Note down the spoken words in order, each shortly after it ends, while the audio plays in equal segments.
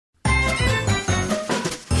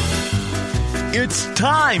It's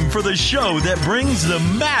time for the show that brings the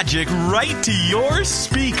magic right to your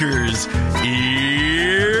speakers.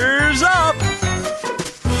 Ears up!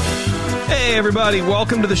 Hey, everybody.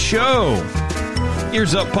 Welcome to the show.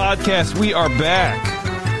 Ears Up Podcast. We are back.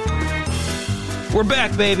 We're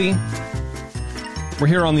back, baby. We're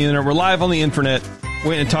here on the internet. We're live on the internet.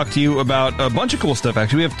 Waiting to talk to you about a bunch of cool stuff,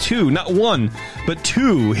 actually. We have two, not one, but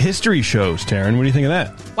two history shows, Taryn. What do you think of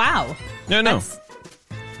that? Wow. No. That's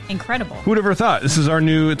incredible. Who would have ever thought? This is our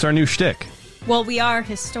new shtick. Well, we are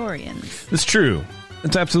historians. It's true.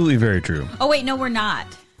 It's absolutely very true. Oh, wait, no, we're not.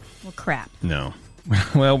 Well, crap. No.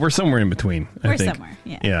 Well, we're somewhere in between, I think. We're somewhere,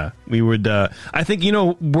 yeah. Yeah. We would, I think,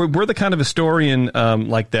 we're the kind of historian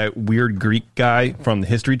like that weird Greek guy from the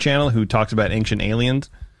History Channel who talks about ancient aliens.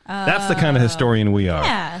 That's the kind of historian we are.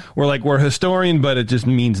 Yeah. We're a historian, but it just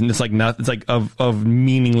means it's like not. It's like of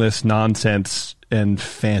meaningless nonsense and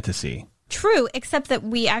fantasy. True, except that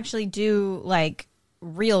we actually do, like,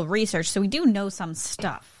 real research, so we do know some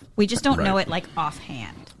stuff. We just don't know it, like,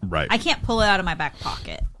 offhand. Right. I can't pull it out of my back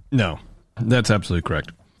pocket. No, that's absolutely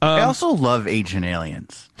correct. I also love ancient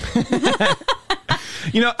aliens. I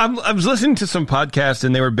was listening to some podcasts,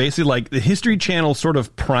 and they were basically like the History Channel sort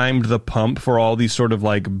of primed the pump for all these sort of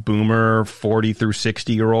like boomer 40 through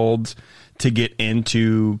 60-year-olds to get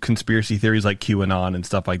into conspiracy theories like QAnon and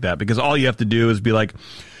stuff like that. Because all you have to do is be like,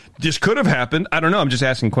 this could have happened. I don't know. I'm just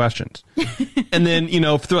asking questions. And then,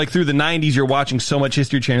 through the 90s, you're watching so much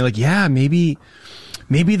History Channel. You're like, yeah, maybe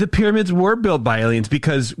the pyramids were built by aliens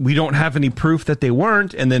because we don't have any proof that they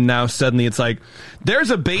weren't. And then now suddenly it's like,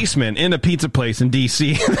 there's a basement in a pizza place in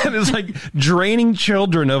D.C. that is like draining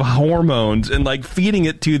children of hormones and like feeding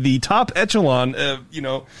it to the top echelon.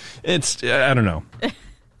 It's, I don't know.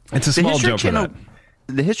 It's a small joke for that.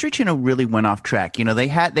 The History Channel really went off track. They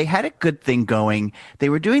had a good thing going. They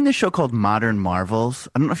were doing this show called Modern Marvels.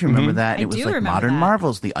 I don't know if you remember that. I It was do like remember Modern that.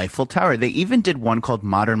 Marvels, the Eiffel Tower. They even did one called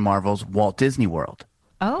Modern Marvels, Walt Disney World.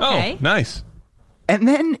 Oh, okay. Oh, nice. And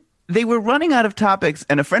then they were running out of topics,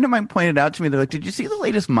 and a friend of mine pointed out to me, they're like, did you see the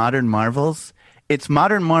latest Modern Marvels? It's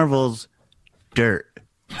Modern Marvels Dirt.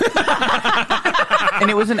 And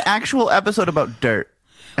it was an actual episode about dirt.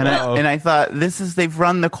 And I thought, they've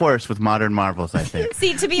run the course with Modern Marvels, I think.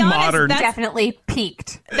 See, to be honest, Modern. that's Definitely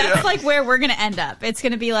peaked. like where we're going to end up. It's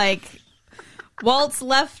going to be like Walt's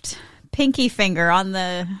left pinky finger on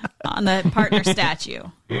the partner statue.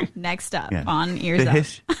 Next up on Ears Up.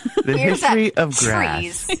 The Ears history up of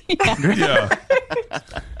grass. trees.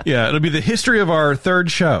 Yeah, it'll be the history of our third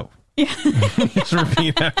show. Just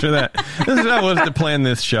repeat after that. That was to plan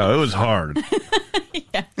this show. It was hard.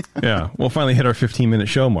 Yeah. We'll finally hit our 15-minute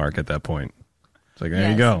show mark at that point. It's like,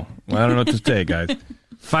 there you go. Well, I don't know what to say, guys.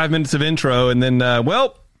 5 minutes of intro, and then,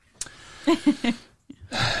 Gotta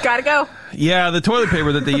go. yeah, the toilet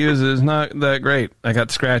paper that they use is not that great. I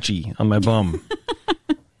got scratchy on my bum.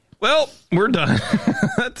 Well, we're done.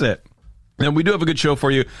 That's it. And we do have a good show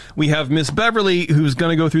for you. We have Miss Beverly, who's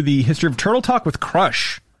going to go through the history of Turtle Talk with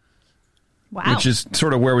Crush. Wow. Which is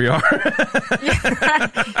sort of where we are.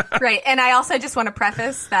 Right. And I also just want to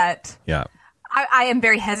preface that Yeah. I am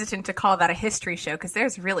very hesitant to call that a history show because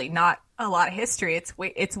there's really not a lot of history. It's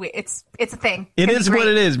a thing. It is what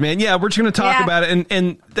it is, man. Yeah, we're just going to talk about it.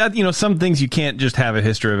 And that, some things you can't just have a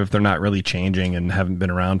history of if they're not really changing and haven't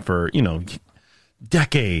been around for,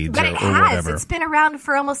 decades But or it has. whatever. It's been around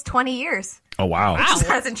for almost 20 years. Oh, wow. It just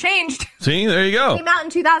hasn't changed. See, there you go. Came out in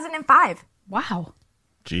 2005. Wow.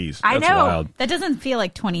 Jeez, I that's know. wild. That doesn't feel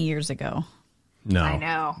like 20 years ago. No. I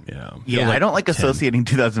know. Yeah. Yeah, I don't like associating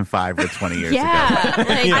 2005 with 20 years ago. Yeah.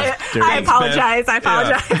 Like, I apologize. I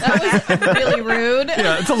apologize. that was really rude.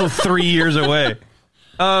 Yeah, it's also 3 years away.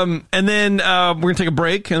 And then we're going to take a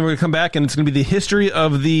break, and we're going to come back, and it's going to be the history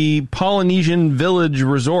of the Polynesian village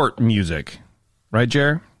resort music. Right,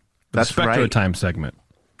 Jer? That's Spectro right. Time segment.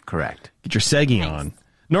 Correct. Get your Seggy on.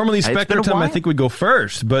 Normally, It's been Spectro a Time, I while. think, would go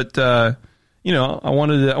first, but, I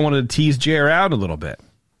wanted to tease Jer out a little bit.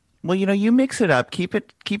 Well, you mix it up, keep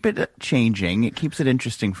it changing. It keeps it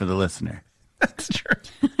interesting for the listener. That's true.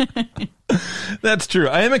 That's true.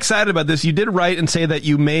 I am excited about this. You did write and say that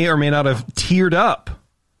you may or may not have teared up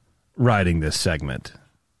writing this segment.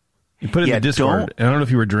 You put it in the Discord. And I don't know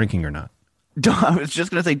if you were drinking or not. I was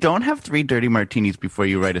just going to say, don't have 3 dirty martinis before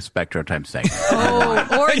you write a Spectro Time segment.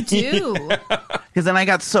 Oh, or do. Because then I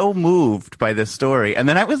got so moved by this story. And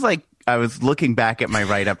then I was looking back at my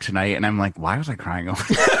write-up tonight, and I'm like, why was I crying over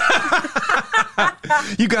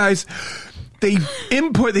You guys, they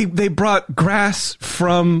brought grass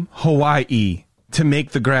from Hawaii to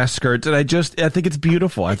make the grass skirts, and I think it's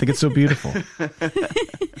beautiful. I think it's so beautiful.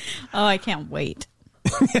 Oh, I can't wait.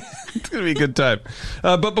 It's going to be a good time.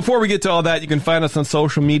 But before we get to all that, you can find us on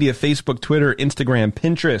social media, Facebook, Twitter, Instagram,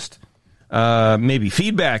 Pinterest. Maybe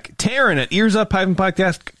feedback. Taryn at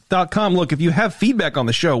earsup-podcast.com. Look, if you have feedback on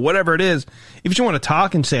the show, whatever it is, if you want to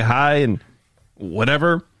talk and say hi and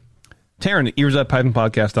whatever, Taryn at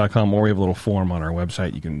earsup-podcast.com, or we have a little form on our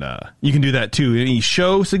website. You can do that too. Any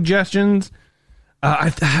show suggestions?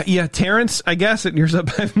 Terrence, I guess, at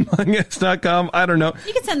earsup-podcast.com. I don't know.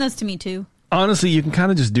 You can send those to me too. Honestly, you can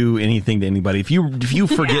kind of just do anything to anybody. If you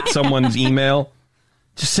forget someone's email,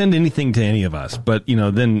 just send anything to any of us. But,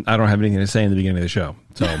 then I don't have anything to say in the beginning of the show.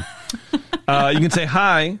 So you can say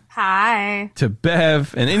hi to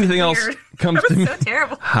Bev, and anything else comes to me. So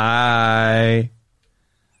terrible. Hi.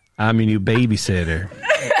 I'm your new babysitter.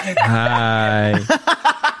 Hi.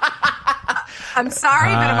 I'm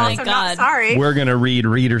sorry, but I'm also not sorry. We're going to read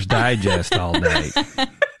Reader's Digest all day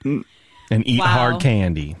and eat hard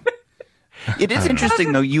candy. It is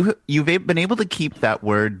interesting, though. You've been able to keep that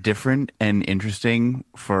word different and interesting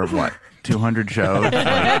for, 200 shows? A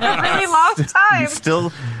really long time. You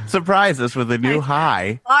still surprise us with a new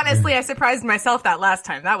hi. Honestly, I surprised myself that last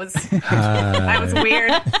time. That was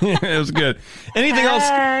weird. It was good. Anything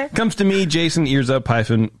else comes to me, Jason,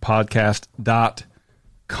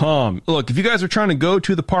 earsup-podcast.com. Look, if you guys are trying to go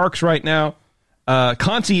to the parks right now,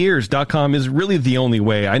 concierge.com is really the only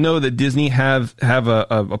way. I know that Disney have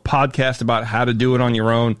a podcast about how to do it on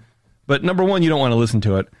your own, but number one, you don't want to listen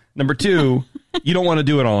to it. Number two, you don't want to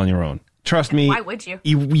do it all on your own. Trust me. Why would you?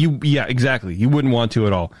 Yeah, exactly. You wouldn't want to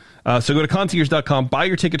at all. So go to concierge.com, buy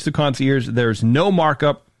your tickets to Concierge. There's no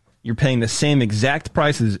markup. You're paying the same exact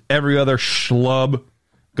price as every other schlub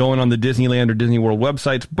going on the Disneyland or Disney World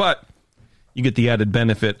websites, but you get the added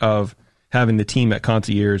benefit of having the team at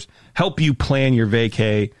Concierge help you plan your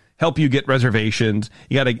vacay, help you get reservations.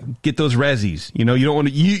 You got to get those resis. You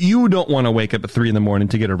don't want to wake up at 3 a.m.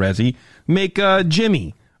 to get a resi. Make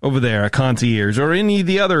Jimmy over there a concierge, or any of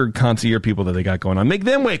the other concierge people that they got going on. Make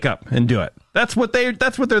them wake up and do it. That's what they're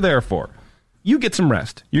there for. You get some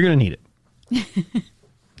rest. You're going to need it.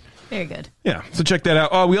 Very good. Yeah, so check that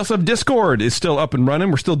out. We also have Discord is still up and running.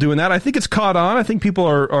 We're still doing that. I think it's caught on. I think people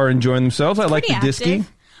are enjoying themselves. I like the Disky.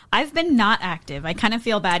 I've been not active. I kind of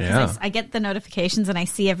feel bad because I get the notifications and I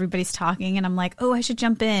see everybody's talking and I'm like, oh, I should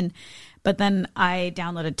jump in. But then I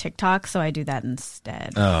downloaded TikTok, so I do that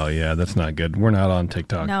instead. Oh, yeah, that's not good. We're not on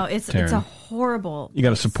TikTok. No, it's a horrible... You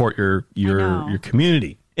got to support your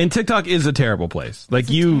community. And TikTok is a terrible place. Like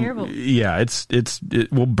terrible. Yeah, it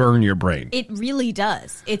will burn your brain. It really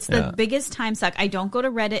does. It's the biggest time suck. I don't go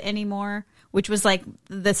to Reddit anymore, which was like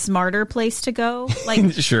the smarter place to go.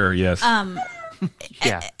 Like sure, yes. Yeah.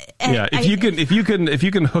 If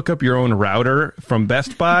you can hook up your own router from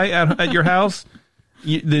Best Buy at your house,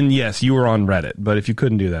 then yes, you were on Reddit. But if you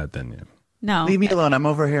couldn't do that, then yeah. No. Leave me alone. I'm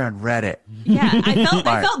over here on Reddit. Yeah,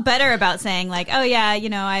 I felt better about saying like, oh yeah,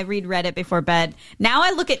 I read Reddit before bed. Now I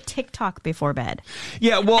look at TikTok before bed.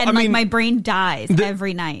 Yeah, well, and my brain dies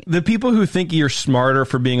every night. The people who think you're smarter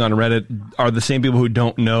for being on Reddit are the same people who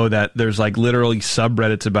don't know that there's like literally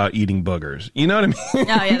subreddits about eating boogers. You know what I mean?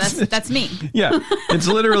 Oh yeah, that's me. Yeah, it's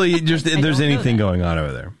literally just if there's anything going on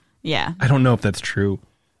over there. Yeah, I don't know if that's true.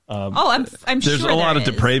 I'm sure there's a lot of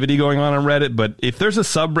depravity going on Reddit, but if there's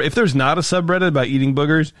not a subreddit about eating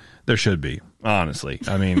boogers, there should be. Honestly,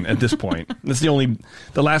 I mean, at this point, that's the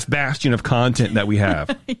last bastion of content that we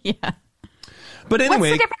have. Yeah. But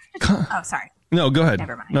anyway, oh, sorry. No, go ahead.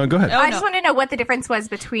 Never mind. No, go ahead. I just want to know what the difference was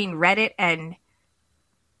between Reddit and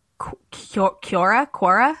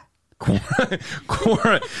Quora.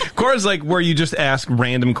 Quora's like where you just ask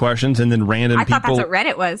random questions and then random people. I thought that's what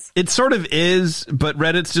Reddit was. It sort of is, but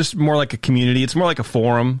Reddit's just more like a community. It's more like a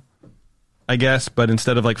forum, I guess. But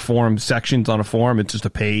instead of like forum sections on a forum, it's just a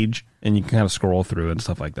page, and you can kind of scroll through it and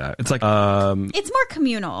stuff like that. It's like it's more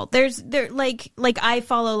communal. There's like I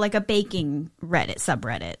follow like a baking Reddit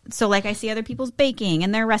subreddit, so like I see other people's baking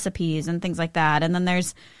and their recipes and things like that. And then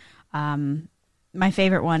there's my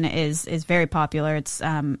favorite one is very popular. It's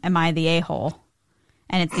Am I the A-hole?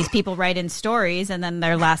 And it's these people write in stories, and then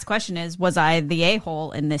their last question is, was I the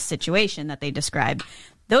a-hole in this situation that they described?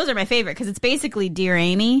 Those are my favorite because it's basically Dear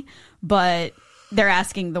Amy, but they're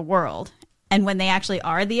asking the world. And when they actually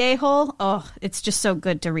are the a-hole, it's just so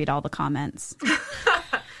good to read all the comments.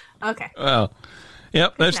 Okay. Well,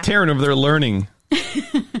 yep, that's Taryn over there learning.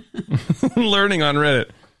 Learning on Reddit.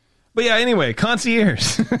 But yeah, anyway,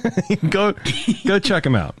 Concierge. go check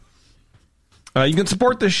them out. You can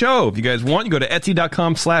support the show if you guys want. You go to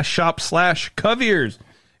etsy.com/shop/Coviers.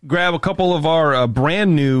 Grab a couple of our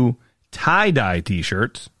brand new tie-dye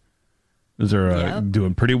t-shirts. Those are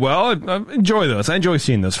doing pretty well. I enjoy those. I enjoy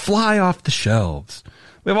seeing those fly off the shelves.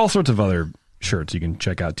 We have all sorts of other shirts you can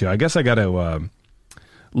check out too. I guess I got to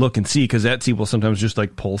look and see, because Etsy will sometimes just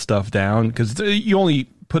like pull stuff down, because you only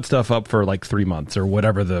put stuff up for like 3 months or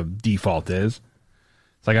whatever the default is.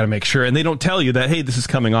 So I got to make sure, and they don't tell you that, hey, this is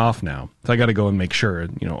coming off now. So I got to go and make sure,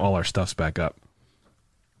 all our stuff's back up.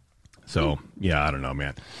 So, yeah, I don't know,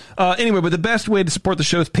 man. Anyway, but the best way to support the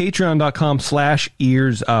show is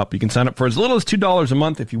patreon.com/earsup. You can sign up for as little as $2 a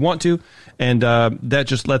month if you want to. And that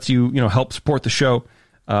just lets you, help support the show,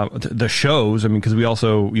 the shows. I mean, because we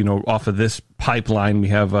also, off of this pipeline, we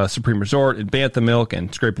have Supreme Resort and Bantha Milk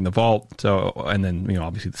and Scraping the Vault. So, and then,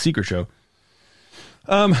 obviously the Secret Show.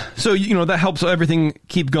 So, that helps everything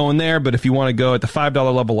keep going there. But if you want to go at the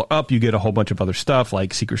 $5 level or up, you get a whole bunch of other stuff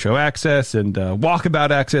like Secret Show access and Walkabout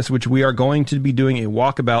access, which we are going to be doing a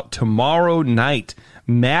walkabout tomorrow night.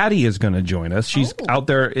 Maddie is going to join us. She's out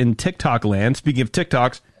there in TikTok land. Speaking of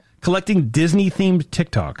TikToks, collecting Disney-themed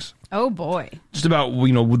TikToks. Oh, boy. Just about,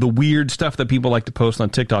 the weird stuff that people like to post on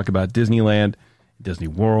TikTok about Disneyland, Disney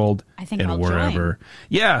World, I think and I'll wherever. join.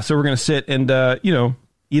 Yeah, so we're going to sit and,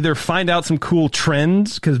 either find out some cool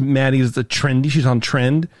trends, because Maddie is she's on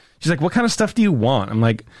trend. She's like, what kind of stuff do you want? I'm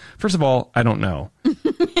like, first of all, I don't know.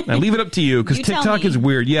 I leave it up to you, because TikTok is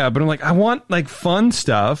weird. Yeah, but I'm like, I want like fun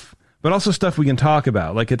stuff, but also stuff we can talk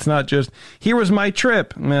about. Like, it's not just, here was my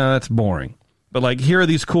trip. Nah, that's boring. But like, here are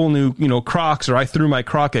these cool new, Crocs, or I threw my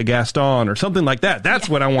Croc at Gaston, or something like that. That's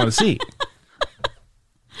what I want to see.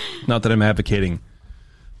 Not that I'm advocating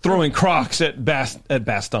throwing Crocs at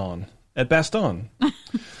Baston. At Baston.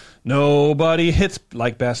 Nobody hits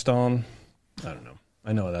like Baston. I don't know.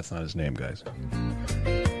 I know that's not his name, guys.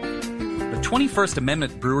 The 21st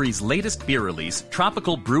Amendment Brewery's latest beer release,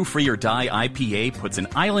 Tropical Brew Free or Die IPA, puts an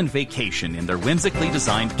island vacation in their whimsically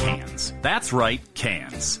designed cans. That's right,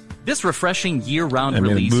 cans. This refreshing year-round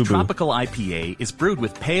release Tropical IPA is brewed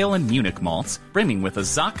with pale and Munich malts, brimming with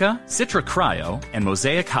Azacca, Citra Cryo, and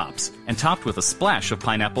Mosaic hops, and topped with a splash of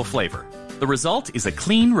pineapple flavor. The result is a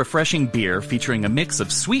clean, refreshing beer featuring a mix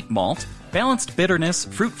of sweet malt, balanced bitterness,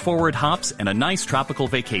 fruit-forward hops, and a nice tropical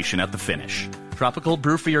vacation at the finish. Tropical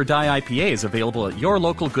Brew Free or Die IPA is available at your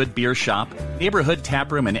local good beer shop, neighborhood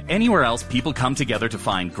taproom, and anywhere else people come together to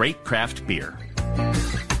find great craft beer.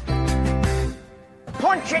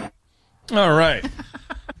 Punch it! All right.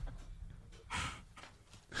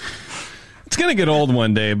 It's going to get old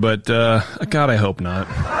one day, but God, I hope not.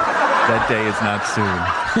 That day is not soon.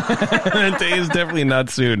 That day is definitely not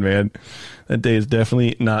soon, man. That day is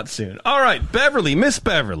definitely not soon. All right, Beverly, Miss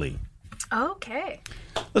Beverly. Okay.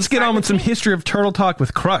 Let's get on with some history of Turtle Talk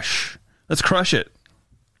with Crush. Let's crush it.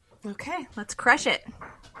 Okay, let's crush it.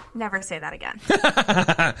 Never say that again.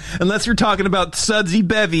 Unless you're talking about sudsy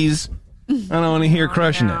bevies. I don't want to hear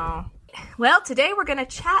crushing it. Well, today we're going to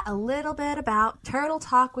chat a little bit about Turtle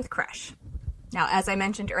Talk with Crush. Now, as I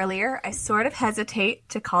mentioned earlier, I sort of hesitate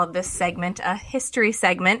to call this segment a history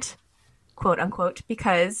segment, quote unquote,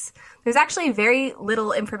 because there's actually very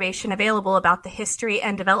little information available about the history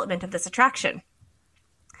and development of this attraction.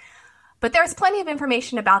 But there's plenty of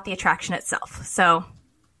information about the attraction itself, so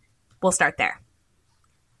we'll start there.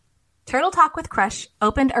 Turtle Talk with Crush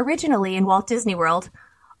opened originally in Walt Disney World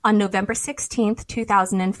on November 16th,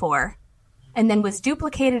 2004, and then was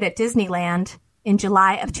duplicated at Disneyland in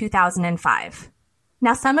July of 2005.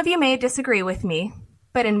 Now, some of you may disagree with me,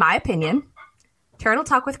 but in my opinion, Turtle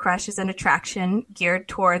Talk with Crush is an attraction geared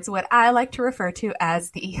towards what I like to refer to as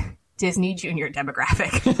the Disney Junior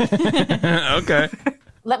demographic. Okay.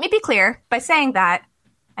 Let me be clear by saying that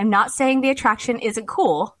I'm not saying the attraction isn't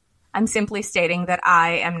cool. I'm simply stating that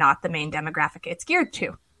I am not the main demographic it's geared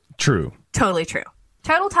to. True. Totally true.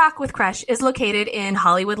 Turtle Talk with Crush is located in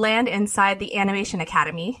Hollywoodland inside the Animation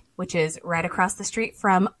Academy, which is right across the street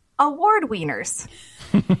from Award Wieners.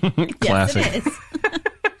 Classic. Yes, it is.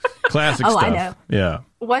 Classic Oh, stuff. I know. Yeah.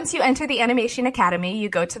 Once you enter the Animation Academy, you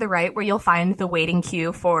go to the right where you'll find the waiting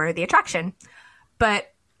queue for the attraction.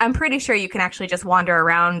 But I'm pretty sure you can actually just wander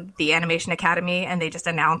around the Animation Academy and they just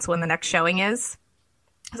announce when the next showing is.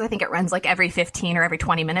 Because I think it runs like every 15 or every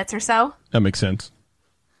 20 minutes or so. That makes sense.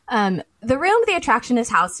 The room the attraction is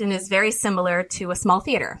housed in is very similar to a small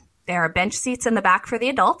theater. There are bench seats in the back for the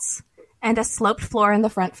adults and a sloped floor in the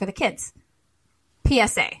front for the kids.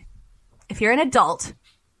 PSA, if you're an adult,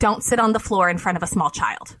 don't sit on the floor in front of a small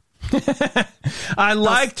child. I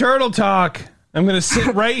like Turtle Talk. I'm going to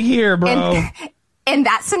sit right here, bro. In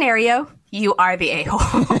that scenario, you are the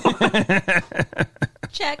a-hole.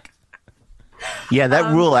 Check. Yeah,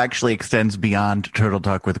 that rule actually extends beyond Turtle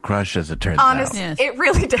Talk with Crush, as it turns out. Honestly, Yes. it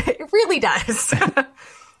really does.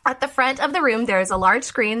 At the front of the room, there is a large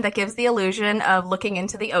screen that gives the illusion of looking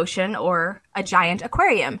into the ocean or a giant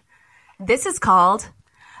aquarium. This is called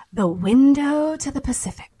the window to the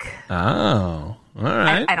Pacific. Oh, all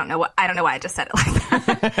right. I don't know why I just said it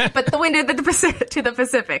like that. But the window to the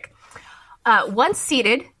Pacific. Once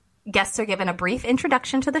seated, guests are given a brief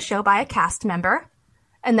introduction to the show by a cast member,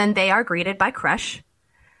 and then they are greeted by Crush.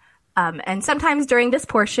 And sometimes during this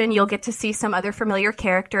portion, you'll get to see some other familiar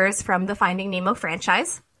characters from the Finding Nemo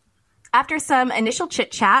franchise. After some initial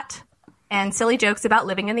chit-chat and silly jokes about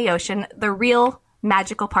living in the ocean, the real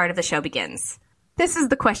magical part of the show begins. This is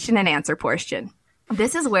the question and answer portion.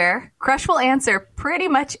 This is where Crush will answer pretty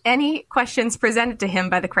much any questions presented to him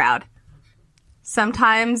by the crowd.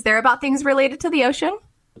 Sometimes they're about things related to the ocean.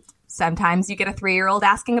 Sometimes you get a 3-year-old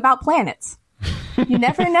asking about planets. You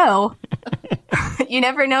never know. You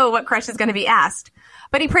never know what Crush is going to be asked.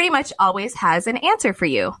 But he pretty much always has an answer for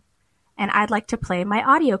you. And I'd like to play my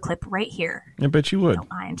audio clip right here. I bet you would. Don't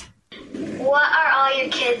mind. What are all your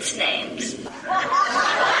kids' names?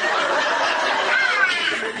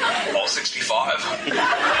 All 65.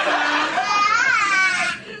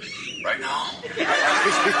 Right now? Okay,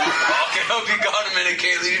 hope you got a minute,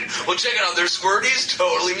 Kaylee. Well, check it out. There's Squirty's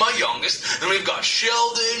totally my youngest. Then we've got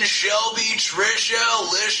Sheldon, Shelby, Trishelle,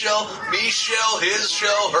 Lishelle, Michelle, his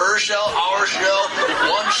shell, her shell, our shell,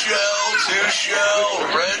 one shell, two shell,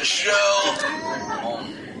 red shell,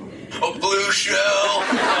 a blue shell,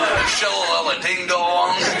 Shell-a-la ding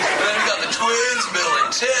dong. And then we got the twins, Bill and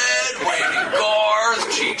Ted, Wayne and Garth,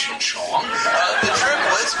 Cheech and Chong. The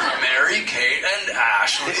triplets, Mary, Kate, and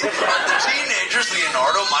Ashley. The teenagers,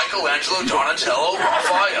 Leonardo, Michelangelo, Donatello,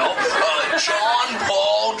 Raphael, John,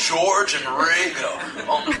 Paul, George, and Ringo.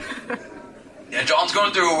 Yeah, John's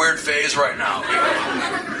going through a weird phase right now.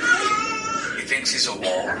 He thinks he's a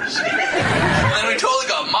walrus. And then we totally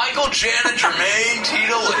got Michael, Janet, Jermaine,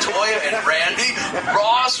 Tito, LaToya, and Randy,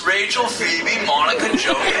 Ross, Rachel, Phoebe, Monica,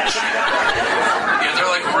 Joey, and Shannon. Yeah, they're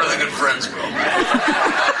like really good friends, bro.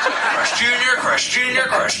 Crush Jr., Crush Jr.,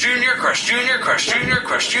 Crush Jr., Crush Jr., Crush Jr.,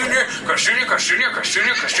 Crush Jr., Crush Jr., Crush Jr., Crush Jr.,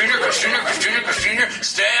 Crush Jr., Crush Jr., Crush Jr., Crush Jr.,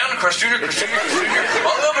 Stan, Crush Jr., Crush Jr., Crush Jr.,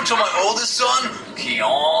 all the way up until my oldest son,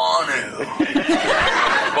 Keanu.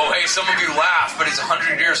 Well, hey, some of you laugh, but he's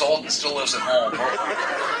 100 years old and still lives at home.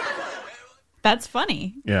 That's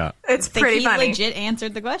funny. Yeah. It's pretty He funny. legit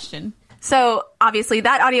answered the question. So, obviously,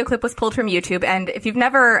 that audio clip was pulled from YouTube, and if you've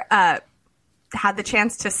never had the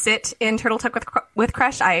chance to sit in Turtle Talk with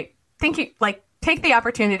Crush, I think you take the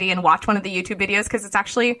opportunity and watch one of the YouTube videos because it's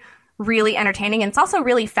actually really entertaining, and it's also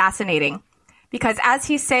really fascinating because as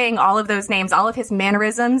he's saying all of those names, all of his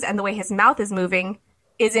mannerisms and the way his mouth is moving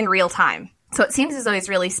is in real time. So it seems as though he's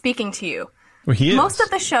really speaking to you. Well, he is. Most of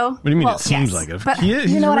the show. What do you mean? Well, It seems yes, like it. But He is. you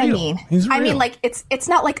He's know what I real. mean. He's I mean, real. like it's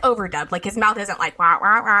not like overdubbed. Like his mouth isn't like wah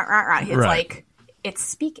wah wah wah wah. It's Right. like it's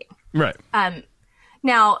speaking. Right.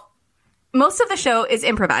 Now, most of the show is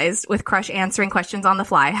improvised with Crush answering questions on the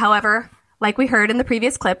fly. However, like we heard in the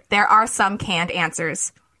previous clip, there are some canned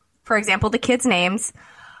answers. For example, the kids' names.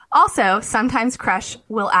 Also, sometimes Crush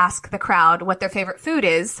will ask the crowd what their favorite food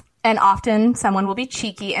is, and often someone will be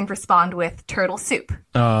cheeky and respond with turtle soup.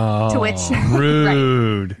 Oh, To which-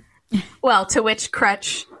 rude. Well, to which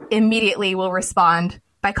Crush immediately will respond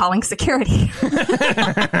by calling security.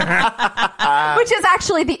 Which is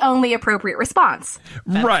actually the only appropriate response.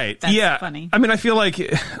 Right. That's yeah. funny. I mean, I feel like,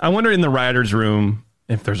 I wonder in the writer's room,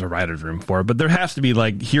 if there's a writer's room for it, but there has to be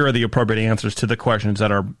like, here are the appropriate answers to the questions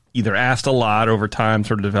that are either asked a lot over time,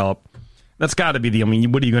 sort of develop. That's got to be the, I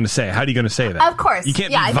mean, what are you going to say? How are you going to say that? Of course. You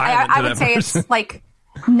can't yeah, be violent I to would that say person. it's like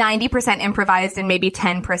 90% improvised and maybe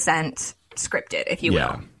 10% scripted, if you will.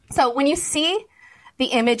 Yeah. So when you see the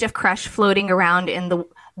image of Crush floating around in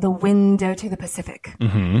the window to the Pacific,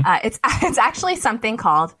 it's actually something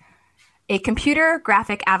called a computer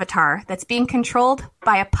graphic avatar that's being controlled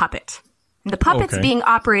by a puppet. And the puppet's Okay. being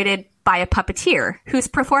operated by a puppeteer whose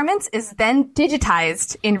performance is then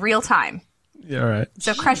digitized in real time. Yeah, all right.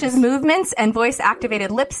 So Crush's movements and voice-activated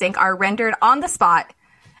lip sync are rendered on the spot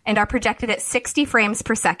and are projected at 60 frames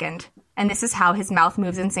per second. And this is how his mouth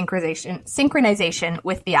moves in synchronization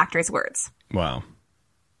with the actor's words. Wow.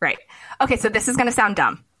 Right. Okay, so this is going to sound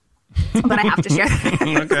dumb, but I have to share this.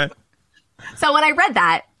 Okay. So when I read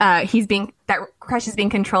that that Crush is being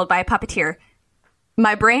controlled by a puppeteer,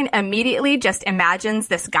 my brain immediately just imagines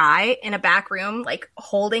this guy in a back room, like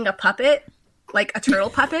holding a puppet, like a turtle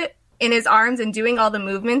puppet, in his arms and doing all the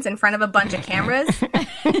movements in front of a bunch of cameras.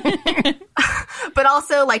 But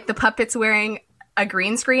also, like, the puppet's wearing a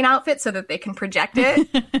green screen outfit so that they can project it.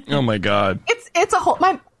 Oh my God. It's a whole.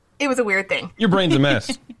 It was a weird thing. Your brain's a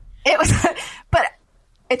mess. It was, but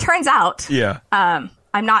it turns out. Yeah.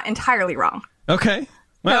 I'm not entirely wrong. Okay.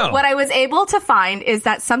 Wow. So what I was able to find is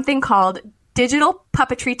that something called digital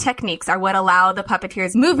puppetry techniques are what allow the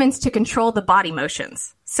puppeteer's movements to control the body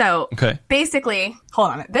motions. So basically, hold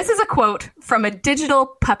on. This is a quote from a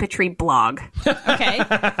digital puppetry blog. Okay.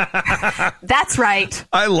 That's right.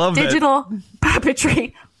 I love digital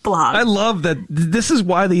puppetry blog. I love that. This is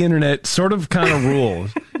why the internet sort of kind of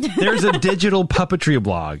rules. There's a digital puppetry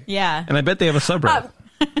blog. Yeah. And I bet they have a subreddit.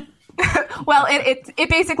 Well, it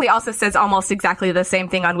basically also says almost exactly the same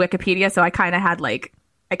thing on Wikipedia. So I kind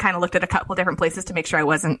of looked at a couple different places to make sure I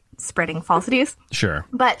wasn't spreading falsities. Sure.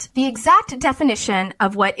 But the exact definition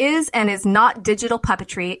of what is and is not digital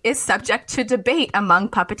puppetry is subject to debate among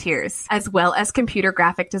puppeteers, as well as computer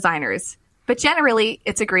graphic designers. But generally,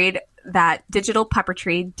 it's agreed that digital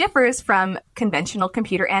puppetry differs from conventional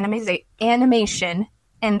computer animation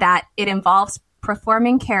in that it involves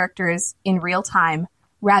performing characters in real time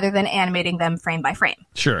rather than animating them frame by frame.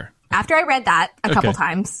 Sure. After I read that a couple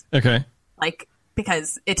times,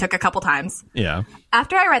 because it took a couple times. Yeah.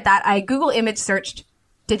 After I read that, I Google image searched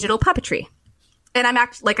digital puppetry. And I'm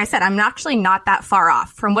actually, like I said, I'm actually not that far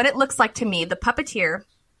off. From what it looks like to me, the puppeteer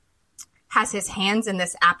has his hands in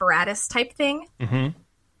this apparatus type thing. Mm-hmm.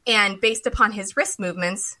 And based upon his wrist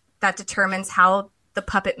movements, that determines how the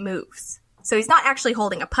puppet moves. So he's not actually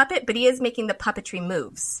holding a puppet, but he is making the puppetry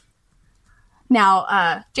moves.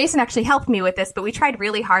 Now, Jason actually helped me with this, but we tried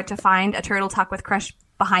really hard to find a Turtle Talk with Crush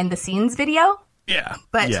behind the scenes video. Yeah.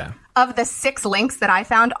 But of the 6 links that I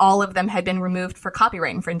found, all of them had been removed for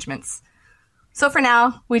copyright infringements. So for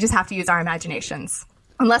now, we just have to use our imaginations.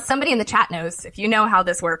 Unless somebody in the chat knows, if you know how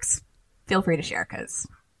this works, feel free to share, because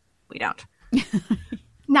we don't.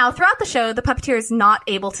 Now, throughout the show, the puppeteer is not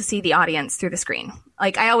able to see the audience through the screen.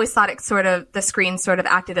 Like, I always thought the screen sort of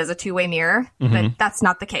acted as a two-way mirror, but that's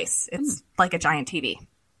not the case. It's like a giant TV.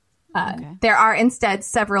 There are instead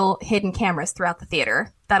several hidden cameras throughout the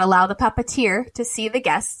theater that allow the puppeteer to see the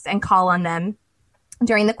guests and call on them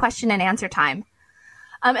during the question and answer time.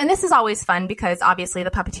 And this is always fun because obviously the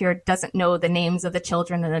puppeteer doesn't know the names of the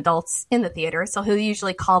children and adults in the theater, so he'll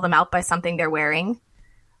usually call them out by something they're wearing.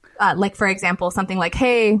 Like, for example, something like,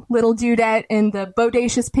 hey, little dudette in the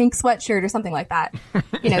bodacious pink sweatshirt or something like that.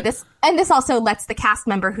 This also lets the cast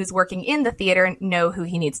member who's working in the theater know who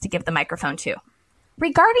he needs to give the microphone to.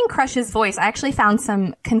 Regarding Crush's voice, I actually found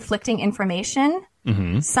some conflicting information.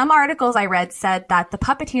 Mm-hmm. Some articles I read said that the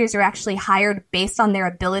puppeteers are actually hired based on their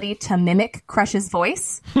ability to mimic Crush's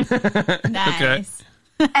voice. Nice.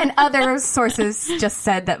 And other sources just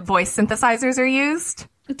said that voice synthesizers are used.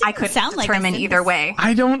 I couldn't determine either way.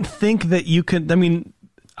 I don't think that you could. I mean,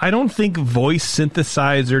 I don't think voice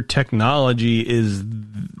synthesizer technology is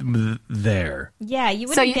there. Yeah, you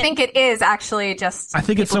would. So you think it is actually just? I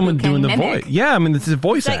think it's someone doing the voice. Yeah, I mean, this is a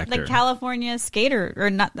voice actor, like California skater or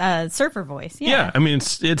not surfer voice. Yeah, I mean,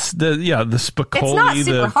 it's the Spicoli. It's not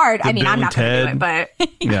super hard. I mean, Bill I'm not going to do it, but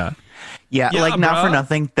yeah, like not for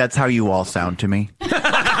nothing. That's how you all sound to me.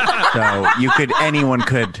 So anyone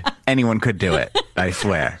could do it. I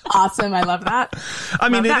swear. Awesome. I love that. I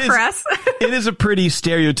mean, for us. It is a pretty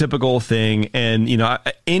stereotypical thing. And,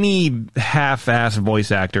 any half-assed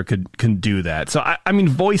voice actor can do that. So, I mean,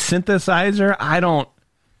 voice synthesizer, I don't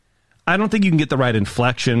think you can get the right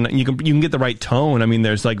inflection. You can get the right tone. I mean,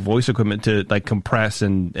 there's like voice equipment to like compress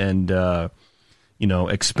and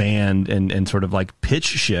expand and sort of like pitch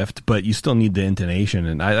shift, but you still need the intonation.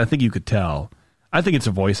 And I think you could tell. I think it's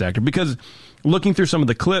a voice actor because looking through some of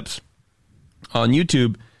the clips on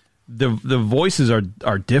YouTube, the voices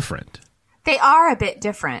are different. They are a bit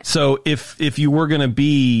different. So if you were going to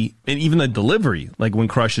be, and even the delivery, like when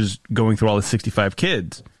Crush is going through all the 65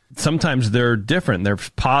 kids, sometimes they're different. They're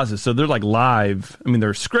pauses. So they're like live. I mean,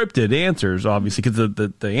 they're scripted answers, obviously, because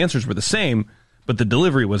the answers were the same, but the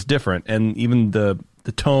delivery was different. And even the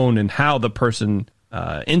tone and how the person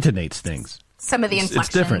intonates things. Some of the inflections.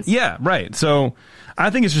 It's different. Yeah, right. So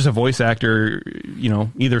I think it's just a voice actor,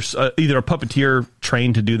 either a puppeteer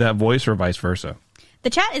trained to do that voice or vice versa.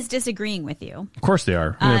 The chat is disagreeing with you. Of course they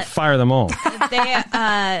are. I'm going to fire them all. They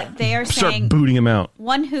are Start saying booting them out.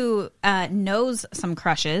 One who knows some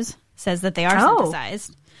Crushes says that they are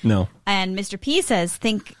synthesized. No. And Mr. P says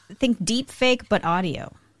think deep fake but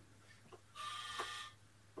audio.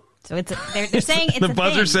 So they're saying it's the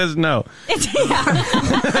buzzer says no.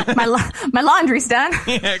 My laundry's done.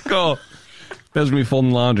 Yeah, cool. Bev's gonna be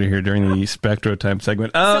folding laundry here during the Spectro Time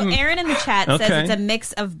segment. So Aaron in the chat says it's a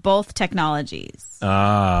mix of both technologies.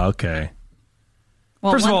 Ah, okay.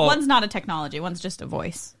 Well, one's not a technology. One's just a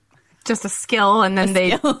voice. just a skill, and then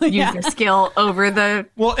they use their skill over the.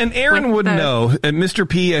 Well, and Aaron would know. And Mr.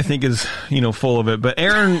 P, I think, is full of it. But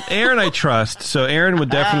Aaron, I trust. So Aaron would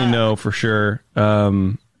definitely know for sure.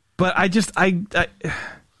 But I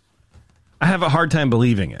have a hard time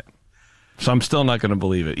believing it. So I'm still not going to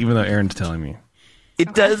believe it, even though Aaron's telling me.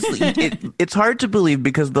 It does. It's hard to believe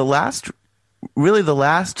because the last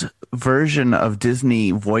version of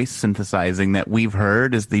Disney voice synthesizing that we've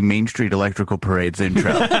heard is the Main Street Electrical Parade's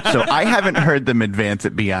intro. So I haven't heard them advance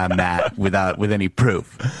it beyond that with any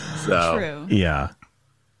proof. So True. Yeah.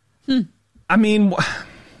 I mean,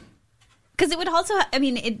 because it would also,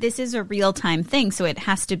 this is a real time thing, so it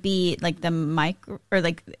has to be like the mic or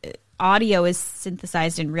like audio is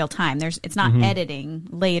synthesized in real time. It's not editing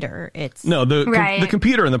later. It's the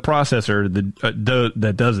computer and the processor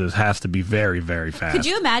that does this has to be very, very fast. Could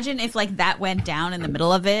you imagine if like that went down in the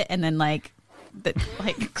middle of it and then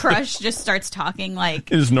Crush just starts talking like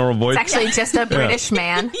his normal voice? It's actually just a British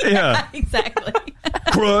man. Yeah, exactly.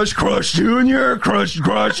 Crush Junior, Crush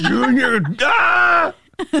Junior. Ah!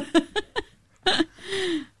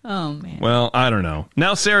 Oh man. Well, I don't know.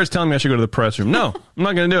 Now Sarah's telling me I should go to the press room. No, I'm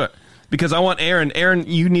not going to do it because I want Aaron. Aaron,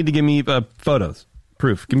 you need to give me photos,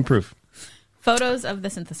 proof. Give me proof. Photos of the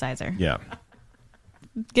synthesizer. Yeah.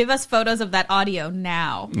 Give us photos of that audio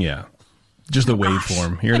now. Yeah. Just the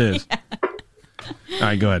waveform. Here it is. All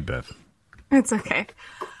right, go ahead, Beth. It's okay.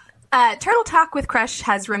 Turtle Talk with Crush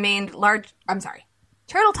has remained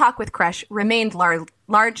Turtle Talk with Crush remained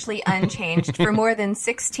largely unchanged for more than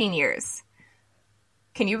 16 years.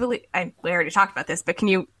 Can you believe? We already talked about this, but can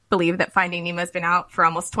you believe that Finding Nemo's been out for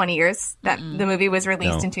almost 20 years? That the movie was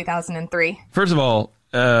released in 2003. First of all,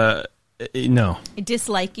 no. I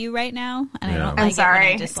dislike you right now, and I don't like I'm sorry. it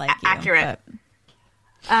when I dislike you. Accurate.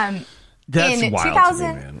 That's in wild 2000,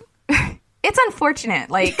 to me, man. It's unfortunate.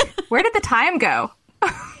 Like, where did the time go?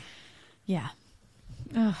 Yeah.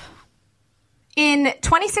 In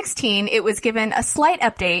 2016, it was given a slight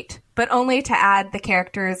update, but only to add the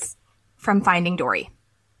characters from Finding Dory.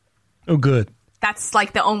 Oh, good. That's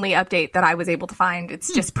like the only update that I was able to find.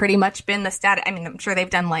 It's just pretty much been the status. I mean, I'm sure they've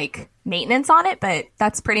done like maintenance on it, but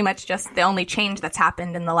that's pretty much just the only change that's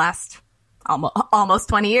happened in the last almost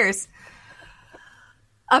 20 years.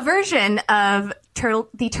 A version of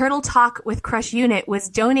the Turtle Talk with Crush unit was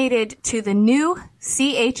donated to the new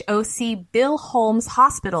CHOC Bill Holmes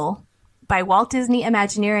Hospital by Walt Disney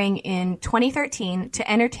Imagineering in 2013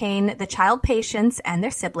 to entertain the child patients and their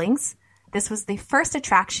siblings. This was the first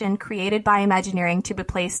attraction created by Imagineering to be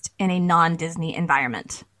placed in a non-Disney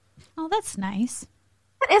environment. Oh, that's nice.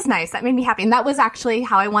 That is nice. That made me happy. And that was actually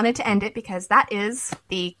how I wanted to end it because that is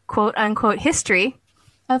the quote-unquote history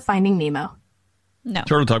of Finding Nemo. No.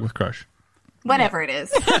 Turtle Talk with Crush. Whatever it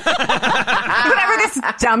is. Whatever this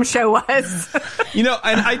dumb show was.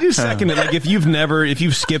 I do second it. Like if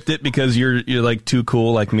you've skipped it because you're like too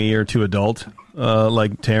cool like me or too adult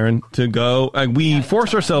like Taryn to go. We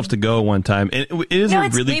forced ourselves to go one time. And it is a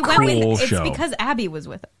really cool show. It's because Abby was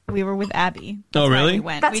with it. We were with Abby. Oh, really? We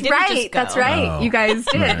went. That's right. That's right. Oh. You guys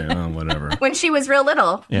did. Right. Oh, whatever. When she was real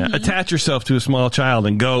little. Yeah, attach yourself to a small child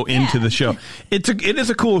and go into the show. It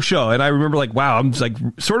is a cool show, and I remember like, wow, I'm just like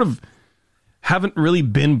sort of haven't really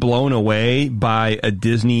been blown away by a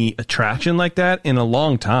Disney attraction like that in a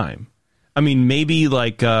long time. I mean, maybe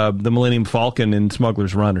like the Millennium Falcon in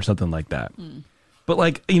Smuggler's Run or something like that. But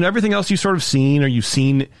like everything else you've sort of seen, or you've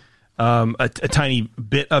seen a tiny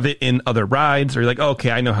bit of it in other rides, or you're like, oh,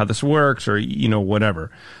 okay, I know how this works, or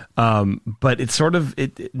whatever. But it's sort of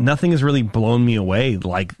nothing has really blown me away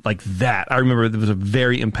like that. I remember there was a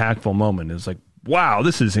very impactful moment. It was like, wow,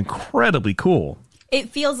 this is incredibly cool. It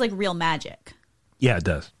feels like real magic. Yeah, it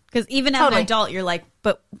does. Because even as an adult, you're like,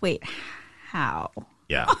 but wait, how?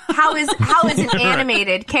 Yeah. How is an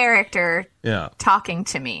animated character talking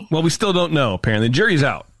to me? Well, we still don't know. Apparently, the jury's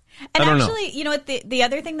out. And I don't actually, know. you know what? The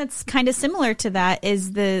other thing that's kind of similar to that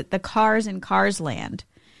is the Cars in Cars Land,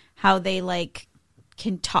 how they like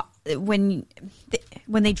can talk when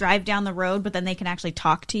they drive down the road, but then they can actually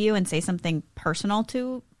talk to you and say something personal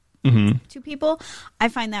to people. I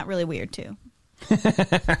find that really weird too.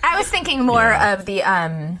 I was thinking more of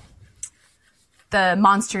the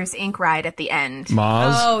Monsters Inc. ride at the end.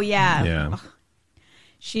 Maz? Oh yeah, yeah.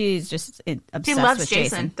 She's just obsessed She loves with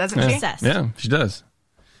Jason, doesn't she? Obsessed. Yeah, she does.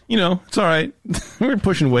 It's all right. We're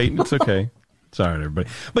pushing weight. It's okay. It's all right, everybody.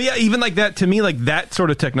 But yeah, even like that, to me, like that sort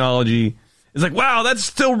of technology is like, wow, that's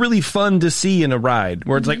still really fun to see in a ride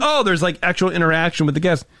where it's like, oh, there's like actual interaction with the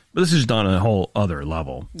guests. But this is done on a whole other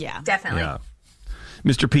level. Yeah, definitely. Yeah.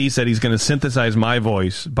 Mr. P said he's going to synthesize my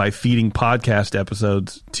voice by feeding podcast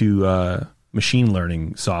episodes to machine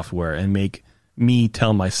learning software and make me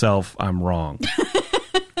tell myself I'm wrong.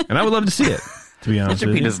 And I would love to see it, to be honest Mr.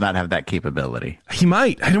 with P you. does not have that capability. He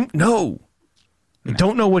might. I don't know. I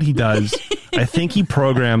don't know what he does. I think he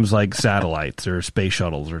programs like satellites or space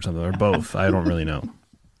shuttles or something, or both. I don't really know.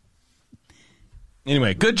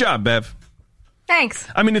 Anyway, good job, Bev. Thanks.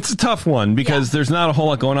 I mean, it's a tough one because there's not a whole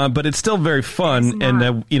lot going on, but it's still very fun.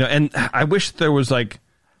 And, and I wish there was like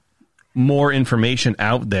more information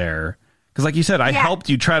out there. Because like you said, I helped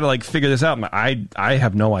you try to like figure this out. I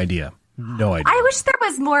have no idea. No idea. I wish there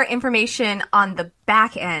was more information on the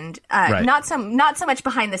back end. Right. Not so much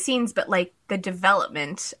behind the scenes, but like the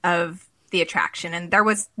development of the attraction. And there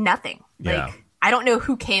was nothing. Yeah. Like, I don't know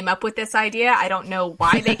who came up with this idea. I don't know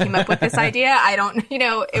why they came up with this idea. I don't,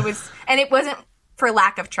 it wasn't for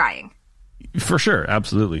lack of trying. For sure.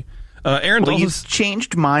 Absolutely. Aaron, well, you've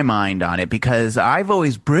changed my mind on it because I've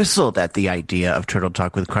always bristled at the idea of Turtle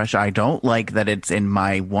Talk with Crush. I don't like that it's in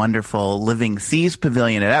my wonderful Living Seas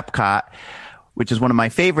Pavilion at Epcot, which is one of my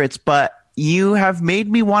favorites, but you have made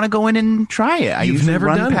me want to go in and try it. I usually never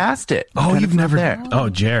run done past it. Oh, you've never there. Oh,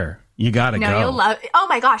 Jer, you got to go. No, you'll love it. Oh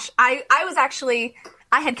my gosh. I was actually,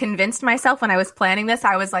 I had convinced myself when I was planning this,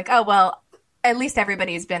 I was like, oh, well, at least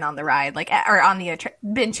everybody's been on the ride, like, or on the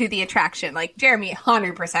been to the attraction. Like Jeremy,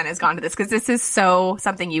 100% has gone to this because this is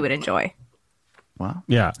something you would enjoy. Well,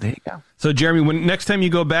 yeah, there you go. So, Jeremy, when next time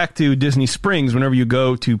you go back to Disney Springs, whenever you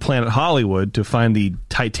go to Planet Hollywood to find the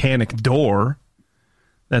Titanic door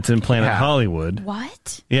that's in Planet Hollywood.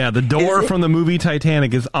 What? Yeah, the door from the movie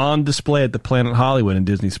Titanic is on display at the Planet Hollywood in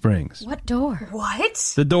Disney Springs. What door?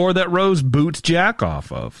 What? The door that Rose boots Jack off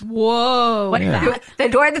of. Whoa. What, the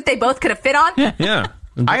door that they both could have fit on? Yeah.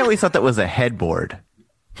 I always thought that was a headboard.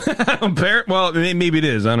 Well, maybe it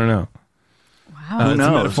is. I don't know. Who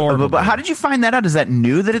knows? But how did you find that out? Is that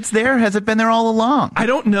new that it's there? Has it been there all along? I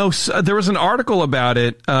don't know. There was an article about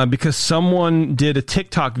it because someone did a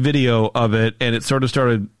TikTok video of it, and it sort of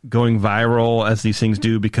started going viral, as these things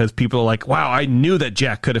do, because people are like, wow, I knew that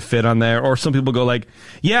Jack could have fit on there. Or some people go like,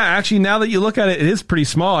 yeah, actually, now that you look at it, it is pretty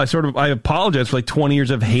small. I apologize for like 20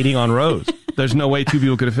 years of hating on Rose. There's no way two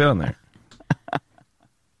people could have fit on there.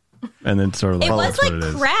 And then sort of like, it was like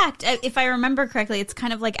cracked. If I remember correctly, it's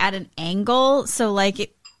kind of like at an angle. So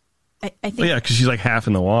like I think. Well, yeah, because she's like half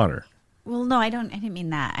in the water. Well, no, I didn't mean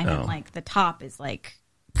that. I meant like the top is like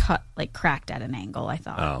cut, like cracked at an angle. I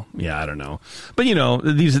thought. Oh, yeah, I don't know. But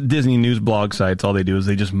these Disney news blog sites, all they do is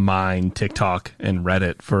they just mine TikTok and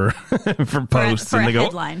Reddit for for posts, for and they go,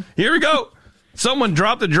 headline. Here we go. Someone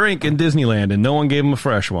dropped a drink in Disneyland, and no one gave them a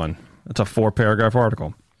fresh one. That's a 4-paragraph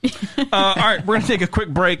article. All right, we're going to take a quick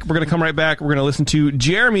break. We're going to come right back. We're going to listen to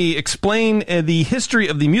Jeremy explain the history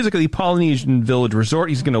of the music of the Polynesian Village Resort.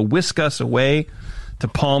 He's going to whisk us away to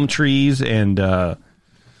palm trees and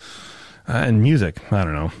music. I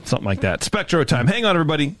don't know, something like that. Spectro time. Hang on,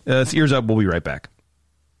 everybody. It's Ears Up. We'll be right back.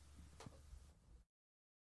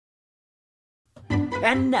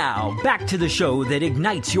 And now, back to the show that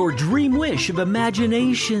ignites your dream wish of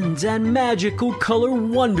imaginations and magical color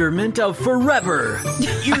wonderment of forever.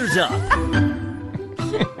 Ears Up.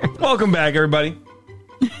 Welcome back, everybody.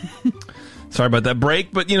 Sorry about that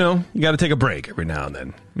break, but, you got to take a break every now and then.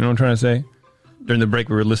 You know what I'm trying to say? During the break,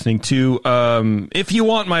 we were listening to If You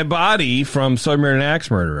Want My Body from Submarine Axe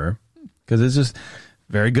Murderer, because it's just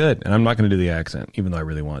very good. And I'm not going to do the accent, even though I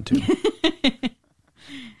really want to.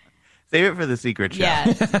 Save it for the secret show. Yeah,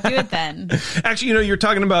 do it then. Actually, we're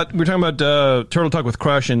talking about Turtle Talk with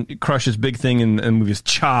Crush, and Crush's big thing in the movie is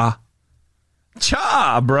cha,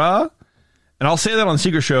 bruh. And I'll say that on the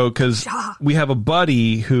secret show because we have a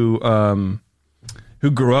buddy who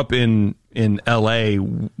grew up in L.A.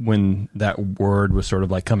 when that word was sort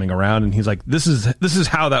of like coming around, and he's like, this is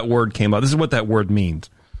how that word came out. This is what that word means.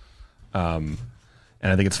 And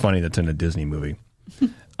I think it's funny that's in a Disney movie.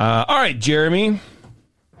 All right, Jeremy.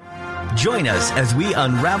 Join us as we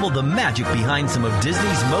unravel the magic behind some of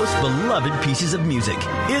Disney's most beloved pieces of music.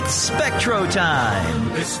 It's Spectro time.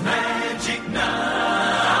 This magic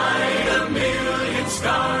night, a million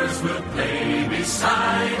stars will play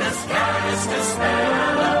beside us, cast a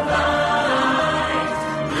spell of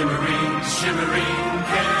light, glimmering, shimmering,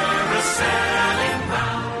 carouseling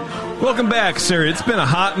round. Welcome back, sir. It's been a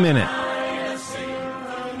hot minute.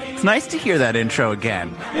 It's nice to hear that intro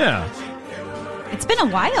again. Yeah. It's been a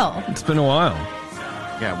while. It's been a while.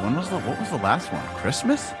 Yeah, what was the last one?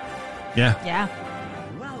 Christmas? Yeah. Yeah.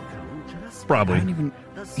 Probably. I don't even.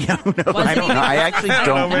 Yeah, who knows? I don't know. I actually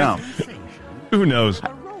don't know. Who knows?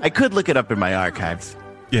 I could look it up in my archives.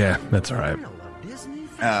 Yeah, that's all right.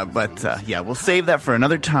 But we'll save that for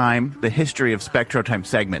another time. The history of Spectro Time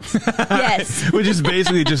segments. Yes. Which is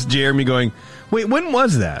basically just Jeremy going, wait, when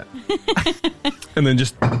was that? And then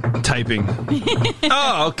just typing.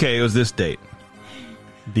 Oh, okay, it was this date.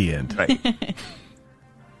 The end. Right.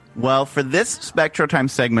 Well, for this Spectro Time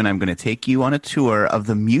segment, I'm going to take you on a tour of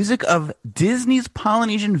the music of Disney's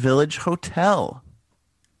Polynesian Village Hotel.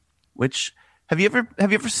 Which have you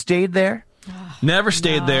ever stayed there? Never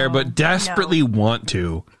stayed there, but desperately want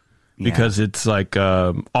to, because it's like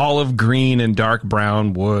olive green and dark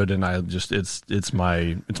brown wood, and I just it's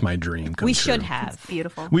my dream. We should have. It's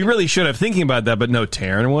beautiful. We really should have, thinking about that, but no,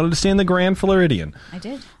 Taryn wanted to stay in the Grand Floridian. I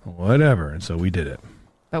did. Whatever, and so we did it.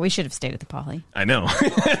 But we should have stayed at the Poly. I know.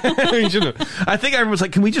 We should have. I think everyone was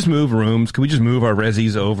like, can we just move rooms? Can we just move our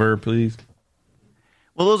resis over, please?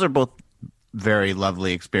 Well, those are both very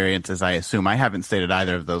lovely experiences, I assume. I haven't stayed at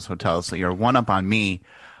either of those hotels, so you're one up on me.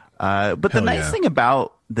 But the nice thing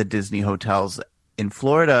about the Disney hotels in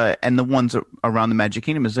Florida and the ones around the Magic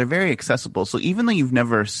Kingdom is they're very accessible. So even though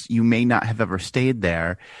you may not have ever stayed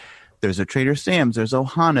there, there's a Trader Sam's, there's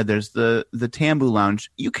Ohana, there's the Tambu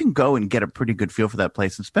Lounge. You can go and get a pretty good feel for that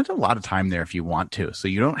place and spend a lot of time there if you want to. So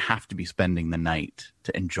you don't have to be spending the night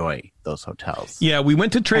to enjoy those hotels. Yeah, we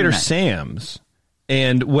went to Trader Sam's.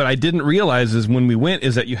 And what I didn't realize is when we went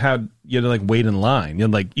is that you had to like wait in line.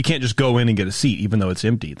 You can't just go in and get a seat even though it's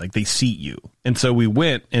empty. Like they seat you. And so we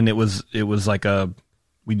went, and it was like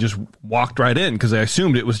we just walked right in because I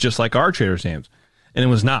assumed it was just like our Trader Sam's, and it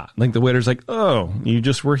was not. Like the waiter's like, "Oh, you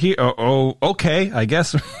just were here. Oh, okay, I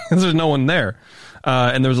guess." There's no one there,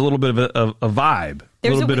 and there was a little bit of a vibe. A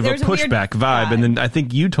little bit of a pushback vibe. And then I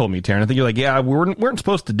think you told me, Taryn, I think you're like, yeah, we weren't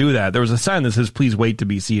supposed to do that. There was a sign that says, please wait to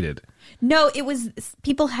be seated. No, it was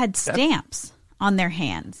people had stamps on their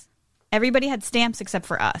hands. Everybody had stamps except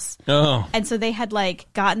for us. Oh. And so they had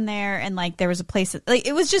like gotten there, and like there was a place like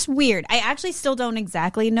it was just weird. I actually still don't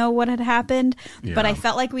exactly know what had happened, but I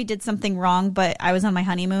felt like we did something wrong, but I was on my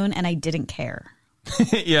honeymoon and I didn't care.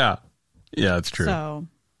 Yeah. Yeah, it's true. So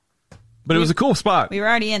But it was a cool spot. We were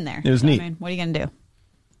already in there. It was neat. I mean, what are you going to do?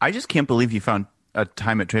 I just can't believe you found a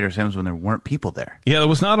time at Trader Sam's when there weren't people there. Yeah, there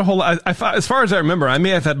was not a whole lot. I thought, as far as I remember, I may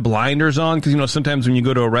have had blinders on because, sometimes when you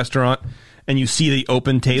go to a restaurant and you see the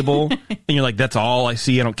open table and you're like, that's all I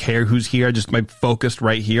see. I don't care who's here. I'm focused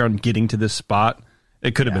right here on getting to this spot.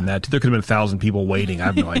 It could have been that. There could have been 1,000 people waiting. I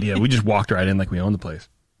have no idea. We just walked right in like we owned the place.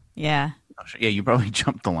 Yeah. Yeah, you probably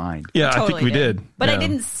jumped the line. Yeah, totally I think we did. But I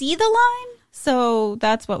didn't see the line, so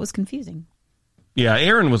that's what was confusing. Yeah,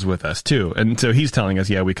 Aaron was with us, too. And so he's telling us,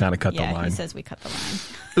 we kind of cut the line. Yeah, he says we cut the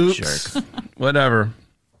line. Oops. Jerks. Whatever.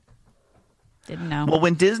 Didn't know. Well,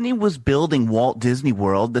 when Disney was building Walt Disney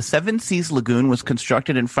World, the Seven Seas Lagoon was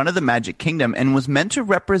constructed in front of the Magic Kingdom and was meant to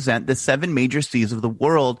represent the 7 major seas of the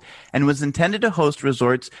world and was intended to host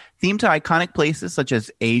resorts themed to iconic places such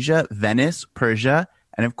as Asia, Venice, Persia,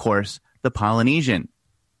 and, of course, the Polynesian.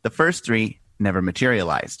 The first 3 never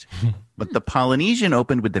materialized. But the Polynesian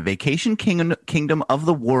opened with the Vacation Kingdom of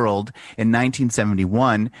the World in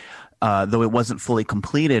 1971, though it wasn't fully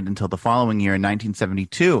completed until the following year in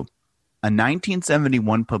 1972. A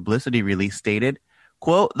 1971 publicity release stated,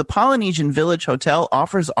 quote, "The Polynesian Village Hotel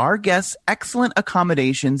offers our guests excellent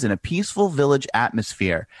accommodations in a peaceful village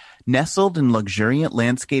atmosphere. Nestled in luxuriant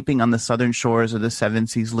landscaping on the southern shores of the Seven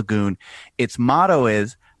Seas Lagoon. Its motto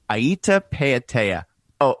is Aita Peatea."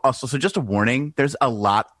 Oh, also, so just a warning, there's a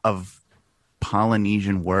lot of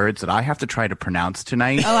Polynesian words that I have to try to pronounce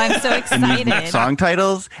tonight. Oh, I'm so excited. In these song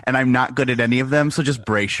titles, and I'm not good at any of them, so just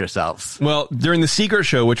brace yourselves. Well, during the Secret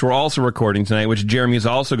Show, which we're also recording tonight, which Jeremy is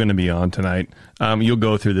also going to be on tonight, you'll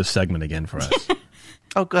go through this segment again for us.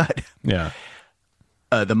 Oh, good. Yeah.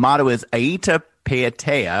 The motto is Aita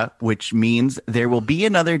Peatea, which means there will be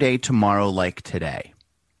another day tomorrow like today.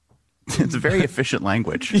 It's a very efficient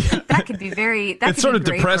language. That could be very. That it's could sort be of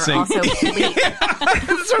great depressing. Also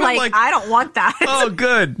It's sort like, of like, I don't want that. Oh,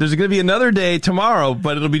 good. There's going to be another day tomorrow,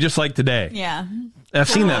 but it'll be just like today. Yeah. I've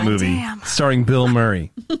seen that movie starring Bill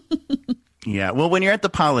Murray. Yeah. Well, when you're at the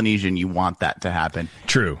Polynesian, you want that to happen.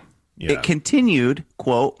 True. Yeah. It continued,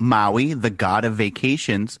 quote, "Maui, the god of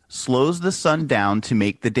vacations, slows the sun down to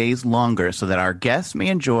make the days longer so that our guests may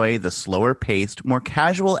enjoy the slower-paced, more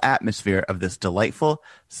casual atmosphere of this delightful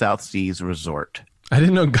South Seas resort." I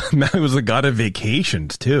didn't know Maui was the god of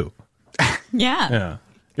vacations, too. Yeah. Yeah.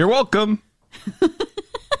 You're welcome.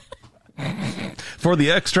 For the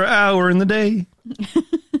extra hour in the day.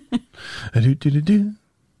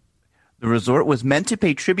 The resort was meant to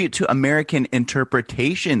pay tribute to American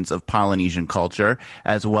interpretations of Polynesian culture,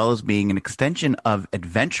 as well as being an extension of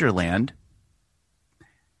Adventureland.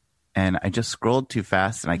 And I just scrolled too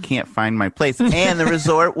fast and I can't find my place. And the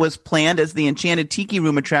resort was planned as the Enchanted Tiki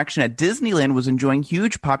Room attraction at Disneyland was enjoying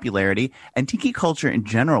huge popularity, and tiki culture in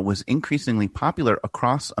general was increasingly popular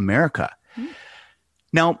across America.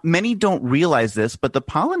 Now, many don't realize this, but the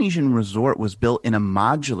Polynesian Resort was built in a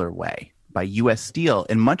modular way by U.S. Steel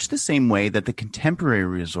in much the same way that the contemporary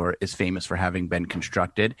resort is famous for having been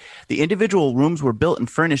constructed. The individual rooms were built and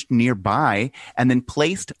furnished nearby and then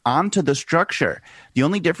placed onto the structure. The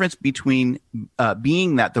only difference between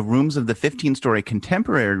being that the rooms of the 15-story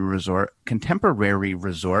contemporary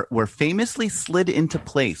resort were famously slid into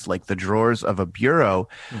place like the drawers of a bureau,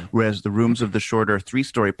 whereas the rooms of the shorter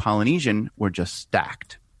 3-story Polynesian were just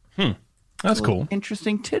stacked. That's cool.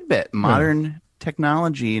 Interesting tidbit. Modern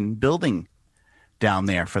technology and building down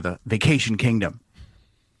there for the vacation kingdom.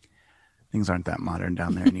 Things aren't that modern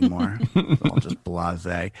down there anymore. It's all just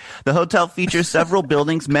blasé. The hotel features several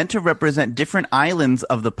buildings meant to represent different islands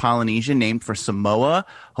of the Polynesian, named for Samoa,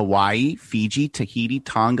 Hawaii, Fiji, Tahiti,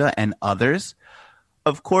 Tonga, and others.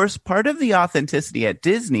 Of course, part of the authenticity at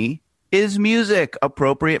Disney is music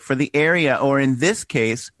appropriate for the area, or in this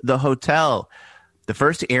case, the hotel. The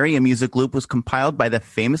first area music loop was compiled by the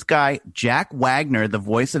famous guy Jack Wagner, the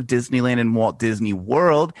voice of Disneyland and Walt Disney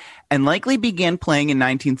World, and likely began playing in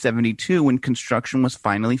 1972 when construction was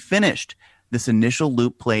finally finished. This initial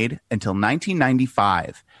loop played until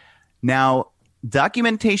 1995. Now,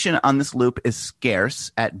 documentation on this loop is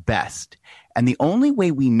scarce at best, and the only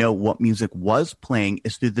way we know what music was playing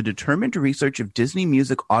is through the determined research of Disney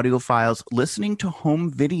music audiophiles listening to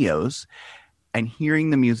home videos and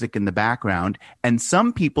hearing the music in the background, and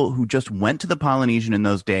some people who just went to the Polynesian in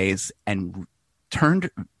those days and turned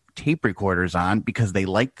tape recorders on because they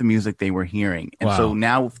liked the music they were hearing. And so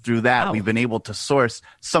now through that, we've been able to source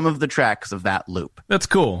some of the tracks of that loop. That's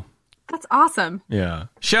cool. That's awesome. Yeah.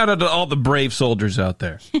 Shout out to all the brave soldiers out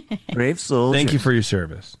there. Brave soldiers. Thank you for your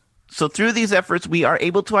service. So through these efforts, we are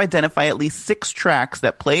able to identify at least 6 tracks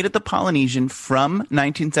that played at the Polynesian from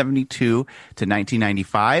 1972 to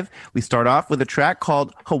 1995. We start off with a track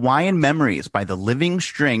called Hawaiian Memories by the Living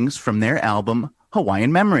Strings from their album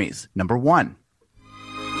Hawaiian Memories, number 1.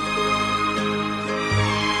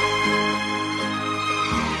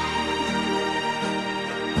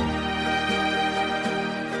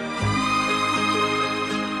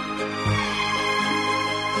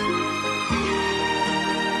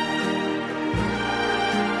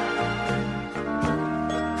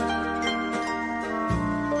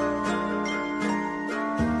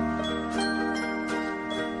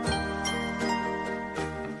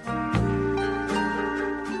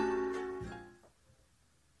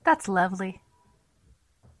 That's lovely.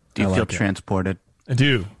 Do you feel transported? I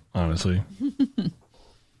do, honestly.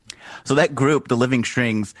 So that group, the Living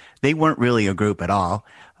Strings, they weren't really a group at all.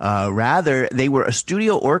 Rather, they were a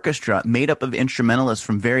studio orchestra made up of instrumentalists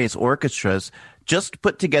from various orchestras, just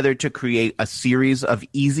put together to create a series of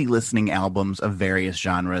easy listening albums of various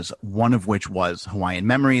genres, one of which was Hawaiian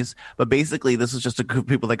Memories. But basically, this is just a group of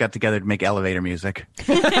people that got together to make elevator music.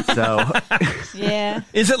 So, yeah.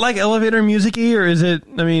 Is it like elevator music-y, or is it,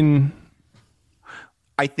 I mean...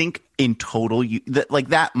 I think in total,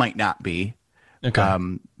 that might not be. Okay.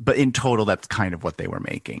 But in total, that's kind of what they were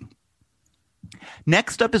making.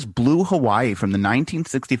 Next up is Blue Hawaii from the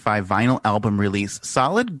 1965 vinyl album release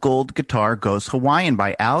Solid Gold Guitar Goes Hawaiian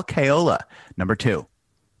by Al Kaola, number 2.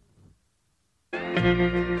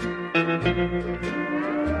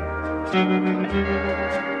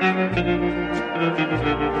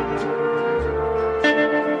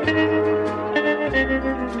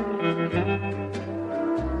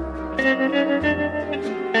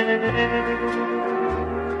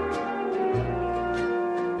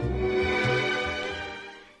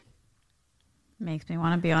 Makes me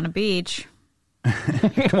want to be on a beach.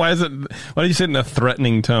 Why do you say it in a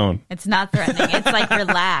threatening tone? It's not threatening. It's like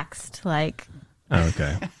relaxed. Like,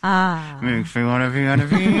 okay. Makes me want to be on a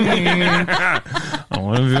beach. I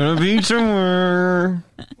want to be on a beach somewhere.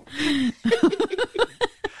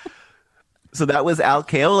 So that was Al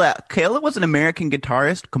Kaola. Kaola was an American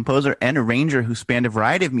guitarist, composer, and arranger who spanned a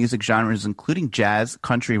variety of music genres, including jazz,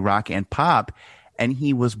 country, rock, and pop. And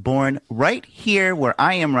he was born right here where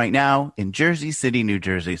I am right now in Jersey City, New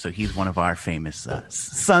Jersey. So he's one of our famous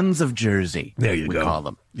sons of Jersey. There you go. We call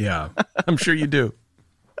them. Yeah, I'm sure you do.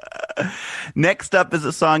 Next up is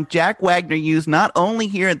a song Jack Wagner used not only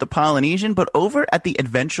here at the Polynesian, but over at the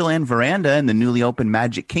Adventureland Veranda in the newly opened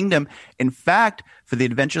Magic Kingdom. In fact, for the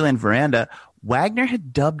Adventureland Veranda, Wagner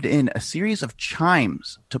had dubbed in a series of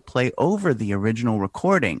chimes to play over the original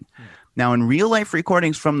recording. Now, in real-life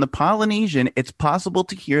recordings from the Polynesian, it's possible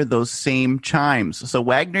to hear those same chimes. So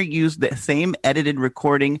Wagner used the same edited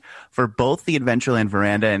recording for both the Adventureland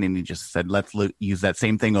Veranda, and he just said, let's use that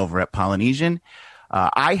same thing over at Polynesian.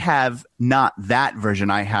 I have not that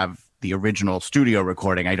version. I have the original studio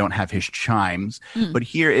recording. I don't have his chimes. But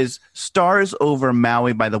here is Stars Over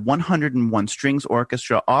Maui by the 101 Strings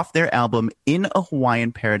Orchestra off their album In a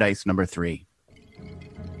Hawaiian Paradise No. 3.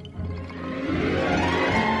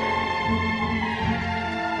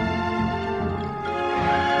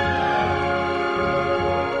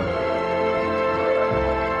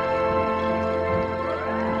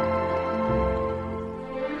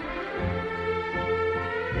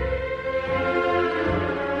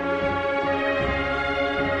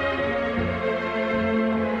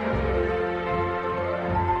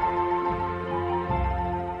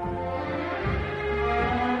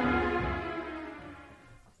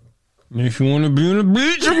 If you want to be on the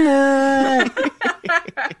beach tomorrow.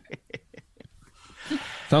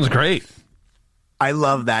 Sounds great. I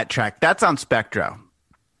love that track. That's on Spectro.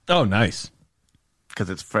 Oh, nice. Because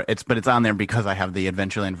it's on there because I have the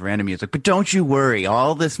Adventureland Veranda music. But don't you worry,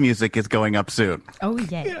 all this music is going up soon. Oh,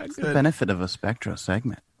 yeah. It's the benefit of a Spectro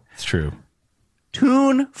segment. It's true.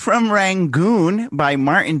 Tune from Rangoon by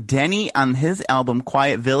Martin Denny on his album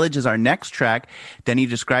Quiet Village is our next track. Denny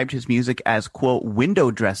described his music as, quote,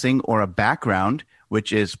 window dressing or a background,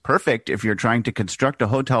 which is perfect if you're trying to construct a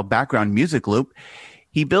hotel background music loop.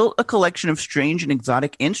 He built a collection of strange and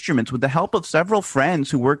exotic instruments with the help of several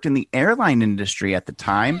friends who worked in the airline industry at the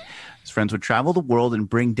time. His friends would travel the world and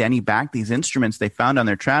bring Denny back these instruments they found on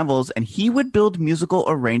their travels, and he would build musical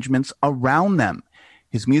arrangements around them.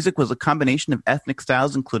 His music was a combination of ethnic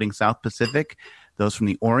styles, including South Pacific, those from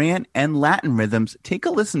the Orient, and Latin rhythms. Take a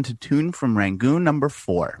listen to Tune from Rangoon No.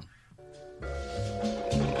 4.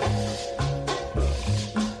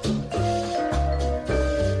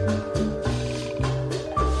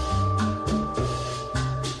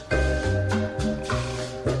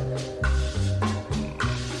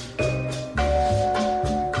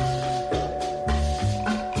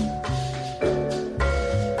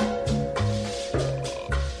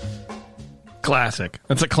 Classic.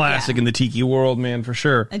 That's a classic in the tiki world, man, for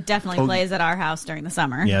sure. It definitely plays at our house during the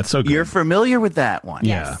summer. Yeah, it's so good. You're familiar with that one?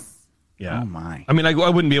 Yeah. Yeah. Oh, my. I mean, I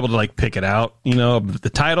wouldn't be able to, like, pick it out,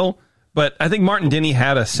 the title, but I think Martin Denny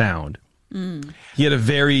had a sound. He had a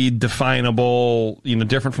very definable,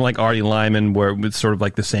 different from, like, Artie Lyman, where it was sort of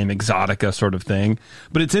like the same exotica sort of thing.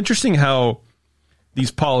 But it's interesting how these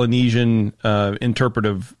Polynesian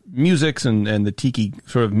interpretive musics and the tiki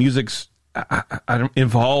sort of musics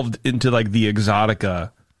evolved into like the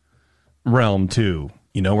exotica realm too,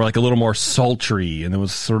 where like a little more sultry and it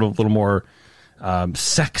was sort of a little more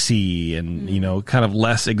sexy and kind of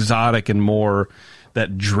less exotic and more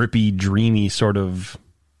that drippy, dreamy sort of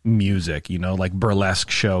music, like burlesque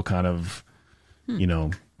show kind of,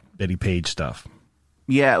 Betty Page stuff.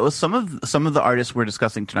 Yeah, well, some of the artists we're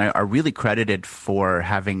discussing tonight are really credited for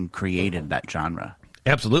having created that genre.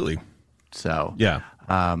 Absolutely. So yeah.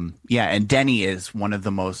 And Denny is one of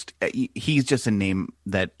the most, he's just a name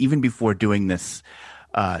that even before doing this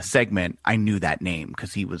segment, I knew that name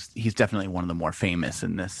because he's definitely one of the more famous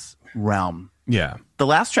in this realm. Yeah. The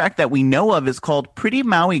last track that we know of is called Pretty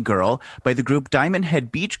Maui Girl by the group Diamond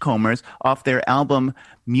Head Beachcombers off their album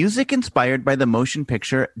Music Inspired by the Motion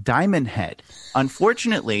Picture Diamond Head.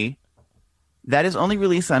 Unfortunately, that is only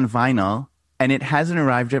released on vinyl. And it hasn't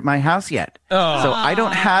arrived at my house yet. Oh. So I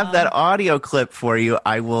don't have that audio clip for you.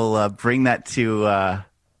 I will bring that to,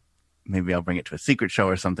 maybe I'll bring it to a secret show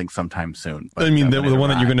or something sometime soon. But, I mean, the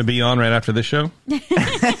one that you're going to be on right after this show? Yeah,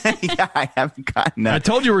 I haven't gotten that. I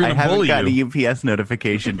told you we were going to bully you. I haven't gotten a UPS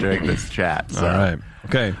notification during this chat. So. All right.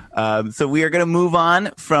 Okay. So we are going to move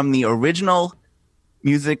on from the original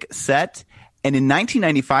music set. And in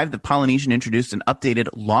 1995, the Polynesian introduced an updated,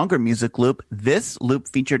 longer music loop. This loop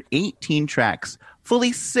featured 18 tracks.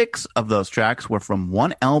 Fully 6 of those tracks were from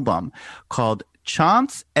one album called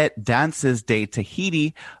Chants et Danses de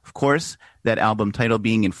Tahiti. Of course, that album title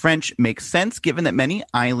being in French makes sense given that many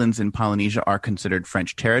islands in Polynesia are considered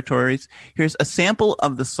French territories. Here's a sample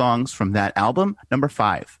of the songs from that album, number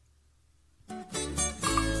 5.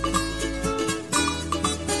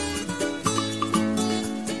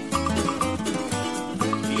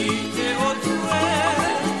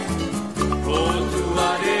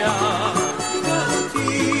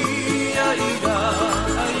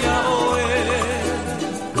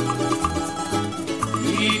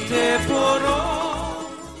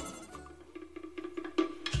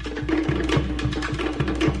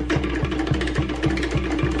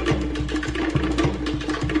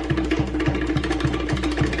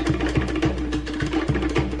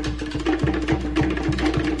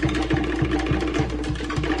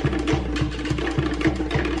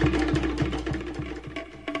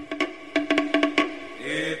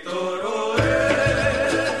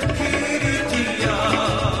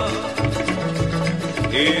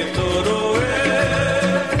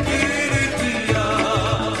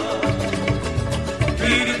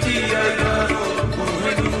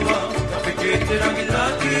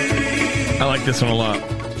 like this one a lot.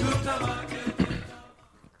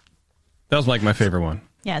 That was like my favorite one.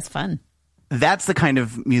 Yeah, it's fun. That's the kind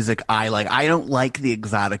of music I like. I don't like the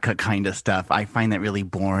exotica kind of stuff. I find that really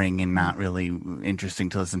boring and not really interesting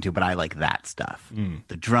to listen to, but I like that stuff.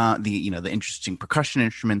 The drum, the interesting percussion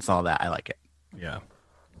instruments, all that. I like it. Yeah.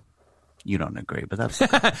 You don't agree, but that's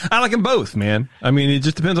I like them both, man. I mean, it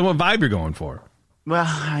just depends on what vibe you're going for. Well,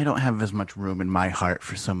 I don't have as much room in my heart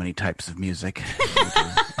for so many types of music.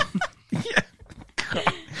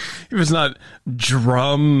 If it's not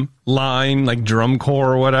drum line, like drum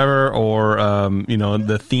corps or whatever, or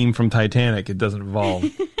the theme from Titanic, it doesn't involve.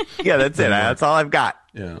 Yeah, that's it. That's all I've got.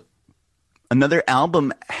 Yeah. Another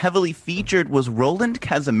album heavily featured was Roland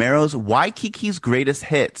Casimero's Waikiki's Greatest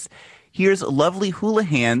Hits. Here's Lovely Hula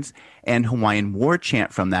Hands and Hawaiian War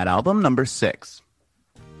Chant from that album, number 6.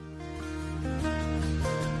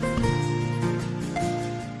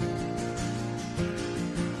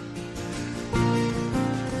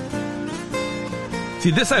 See,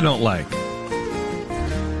 this I don't like.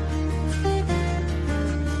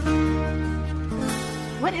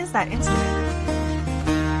 What is that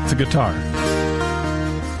instrument? It's a guitar.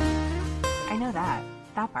 I know that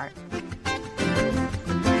part.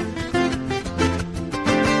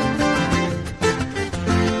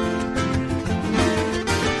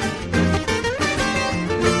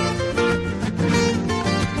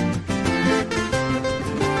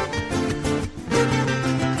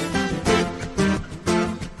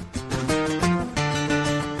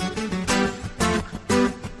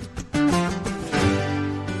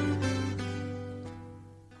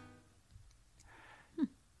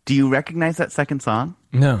 Do you recognize that second song?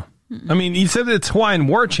 No. I mean, you said it's Hawaiian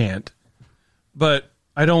War Chant, but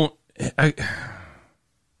I'm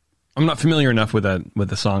not familiar enough with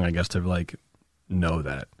the song, I guess, to like know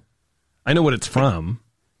that. I know what it's from.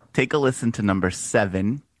 Take a listen to number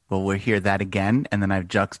 7. Well, we'll hear that again, and then I've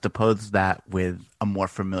juxtaposed that with a more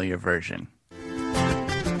familiar version.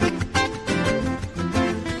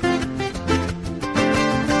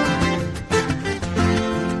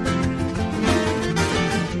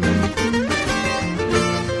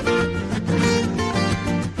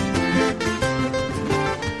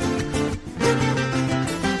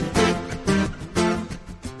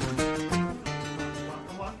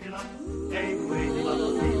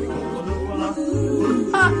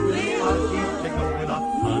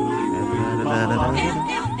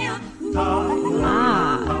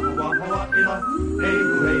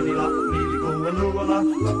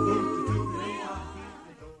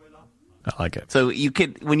 I like it. So you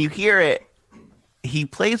could, when you hear it, he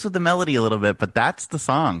plays with the melody a little bit, but that's the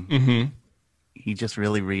song. Mm-hmm. He just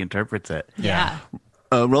really reinterprets it. Yeah.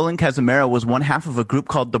 Roland Casimero was one half of a group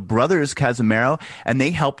called the Brothers Casimero, and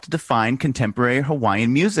they helped define contemporary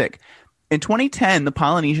Hawaiian music. In 2010, the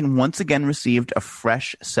Polynesian once again received a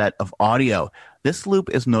fresh set of audio. This loop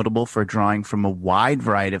is notable for drawing from a wide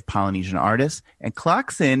variety of Polynesian artists and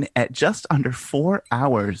clocks in at just under 4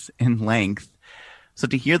 hours in length. So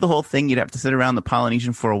to hear the whole thing, you'd have to sit around the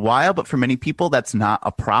Polynesian for a while, but for many people, that's not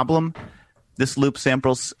a problem. This loop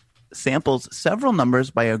samples several numbers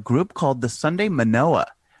by a group called the Sunday Manoa.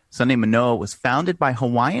 Sunday Manoa was founded by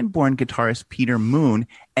Hawaiian-born guitarist Peter Moon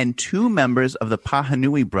and 2 members of the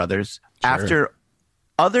Pahanui brothers. Sure. After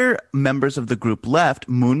other members of the group left,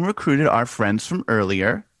 Moon recruited our friends from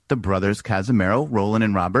earlier, the brothers Casimero, Roland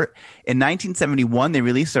and Robert. In 1971, they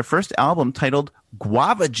released their first album titled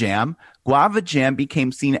Guava Jam. Guava Jam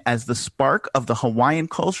became seen as the spark of the Hawaiian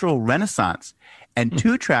cultural renaissance. And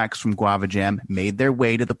 2 tracks from Guava Jam made their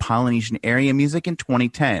way to the Polynesian area music in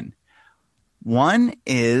 2010. One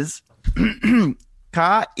is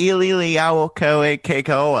Ka Ililiao Koe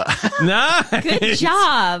Keikoa. Nice. Good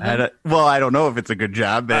job. I don't know if it's a good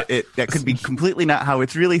job. That could be completely not how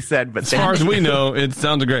it's really said. But as far as we know, it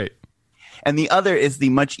sounds great. And the other is the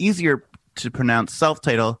much easier to pronounce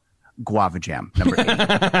self-title Guava Jam, number 8.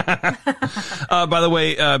 By the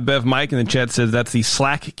way, Bev Mike in the chat says that's the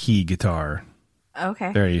slack key guitar.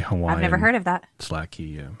 Okay. Very Hawaiian. I've never heard of that. Slack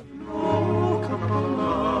key, yeah.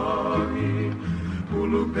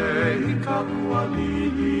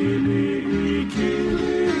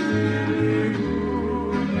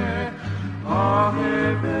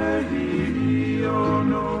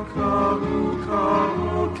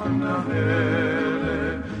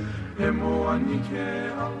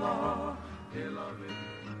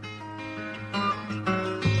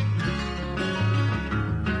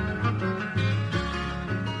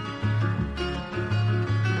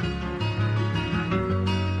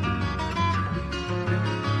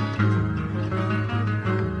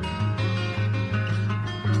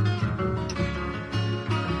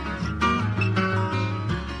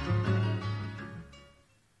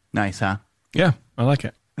 Nice, huh? Yeah, I like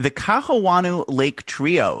it. The Kahawanu Lake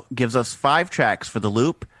Trio gives us 5 tracks for the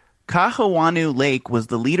loop. Kahawanu Lake was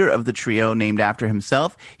the leader of the trio, named after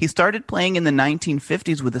himself. He started playing in the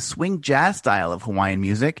 1950s with a swing jazz style of Hawaiian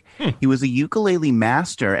music. He was a ukulele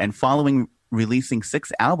master, and following releasing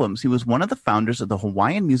 6 albums, he was one of the founders of the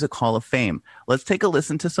Hawaiian Music Hall of Fame. Let's take a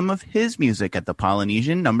listen to some of his music at the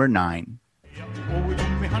Polynesian number 9.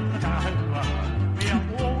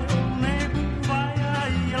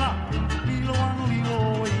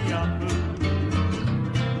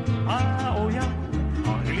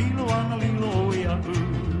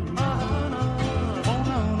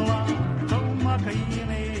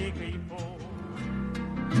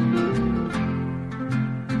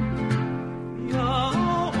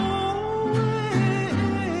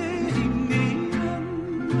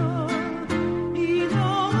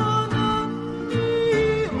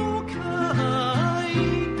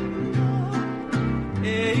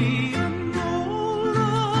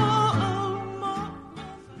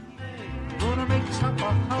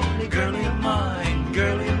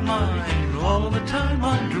 Girlie of mine, all the time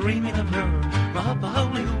I'm dreaming of her,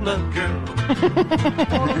 Mahapahaulihula girl.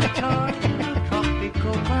 All the time,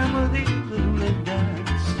 tropical family hula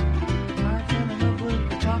dance. I fell in love with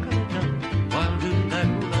the chocolate nut while doing that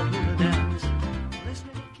hula dance.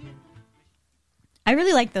 I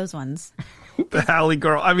really like those ones. The Halle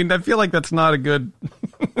girl. I mean, I feel like that's not a good.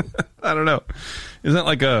 I don't know. Isn't that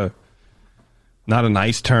like not a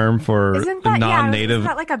nice term for non-native? Isn't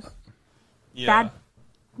that like a bad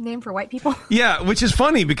name for white people? Yeah, which is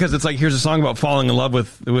funny because it's like, here's a song about falling in love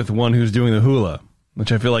with one who's doing the hula,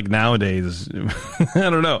 which I feel like nowadays, I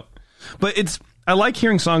don't know. But I like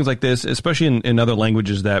hearing songs like this, especially in other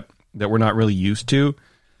languages that we're not really used to,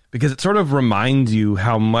 because it sort of reminds you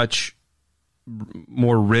how much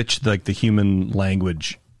more rich like the human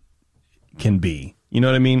language can be. You know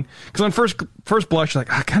what I mean? Because on first blush, like,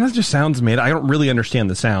 it kind of just sounds made. I don't really understand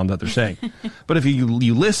the sound that they're saying. But if you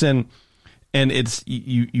listen, and it's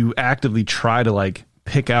you actively try to like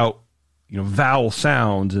pick out, vowel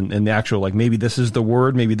sounds and the actual, like, maybe this is the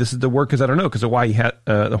word, maybe this is the word, because I don't know, because the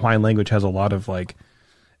Hawaiian language has a lot of like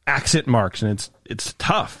accent marks, and it's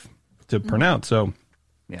tough to pronounce. So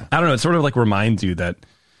yeah, I don't know. It sort of like reminds you that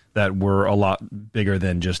we're a lot bigger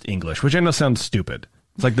than just English, which I know sounds stupid.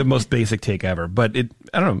 It's like the most basic take ever, but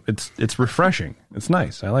I don't know. It's refreshing. It's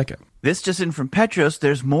nice. I like it. This just in from Petros.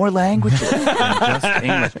 There's more languages than just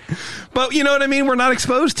English. But you know what I mean? We're not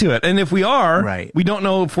exposed to it. And if we are, right, we don't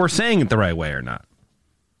know if we're saying it the right way or not.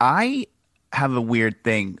 I have a weird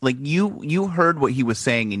thing. Like you heard what he was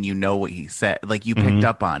saying and you know what he said. Like you picked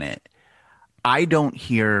up on it. I don't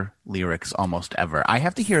hear lyrics almost ever. I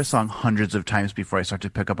have to hear a song hundreds of times before I start to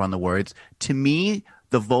pick up on the words. To me,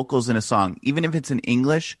 the vocals in a song, even if it's in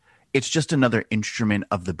English, it's just another instrument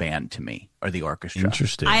of the band to me, or the orchestra.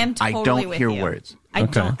 Interesting. I am totally I don't with hear you. words. I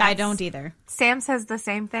don't either. Sam says the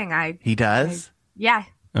same thing. He does? Yeah.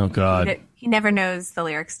 Oh, God. He never knows the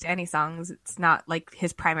lyrics to any songs. It's not like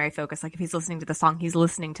his primary focus. Like if he's listening to the song, he's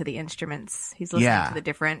listening to the instruments. He's listening to the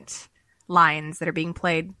different lines that are being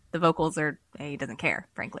played. The vocals he doesn't care,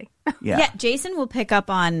 frankly. Yeah, Jason will pick up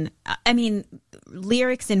on,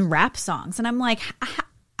 lyrics in rap songs, and I'm like,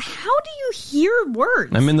 how do you hear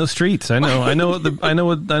words? I'm in the streets. I know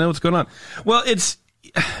what's going on. Well, it's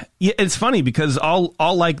funny because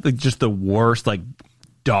I'll like just the worst, like,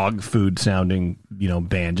 dog food sounding,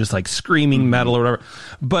 band, just like screaming metal or whatever,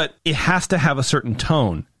 but it has to have a certain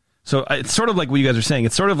tone. So it's sort of like what you guys are saying.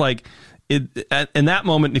 It's sort of like in that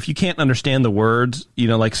moment, if you can't understand the words,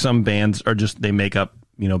 like some bands are just, they make up,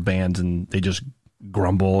 bands and they just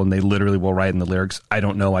grumble and they literally will write in the lyrics, I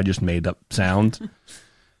don't know, I just made up sounds.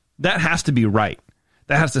 That has to be right.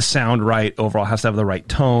 That has to sound right overall. It has to have the right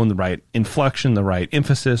tone, the right inflection, the right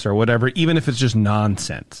emphasis or whatever, even if it's just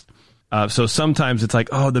nonsense. So sometimes it's like,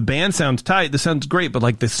 oh, the band sounds tight. This sounds great, but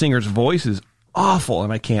like the singer's voice is awful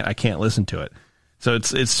and I can't listen to it. So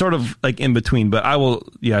it's sort of like in between, but I will,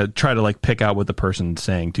 try to like pick out what the person's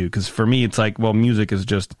saying too. Cause for me, it's like, well, music is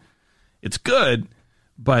just, it's good,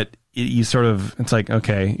 but it's like,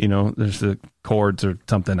 okay, there's the chords or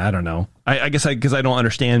something. I don't know. I guess because I don't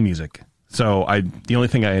understand music. So the only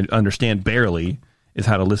thing I understand barely is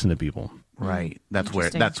how to listen to people. Right. That's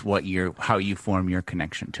how you form your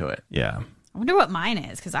connection to it. Yeah. I wonder what mine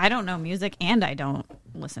is, because I don't know music and I don't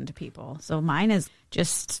listen to people. So mine is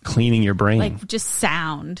just cleaning your brain, like just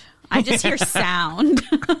sound. I just hear sound,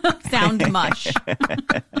 sound mush.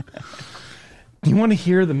 You want to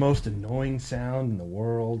hear the most annoying sound in the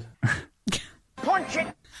world? Punch it.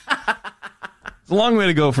 It's a long way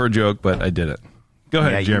to go for a joke, but I did it. Go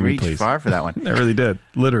ahead, you Jeremy, reached please. far for that one. I really did.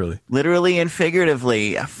 Literally and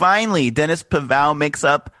figuratively. Finally, Dennis Pavao makes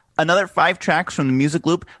up another 5 tracks from the music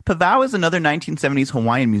loop. Pavao is another 1970s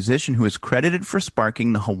Hawaiian musician who is credited for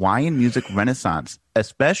sparking the Hawaiian music renaissance,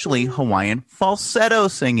 especially Hawaiian falsetto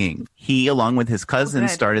singing. He, along with his cousin,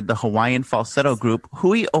 started the Hawaiian falsetto group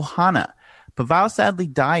Hui Ohana. Pavao sadly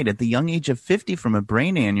died at the young age of 50 from a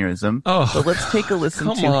brain aneurysm. So let's take a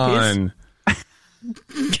listen to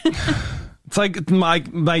his... It's like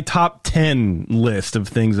my top 10 list of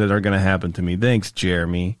things that are going to happen to me. Thanks,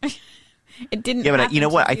 Jeremy. It didn't. Yeah, but you know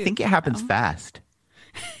what? I think it happens fast.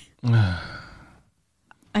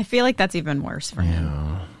 I feel like that's even worse for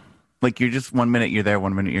him. Like you're just 1 minute you're there,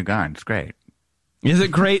 1 minute you're gone. It's great. Is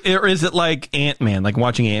it great, or is it like Ant-Man? Like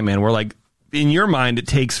watching Ant-Man, where like in your mind it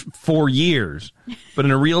takes 4 years, but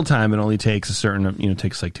in a real time it only takes a certain,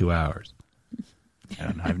 takes like 2 hours. I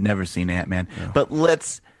don't know. I've never seen Ant-Man, but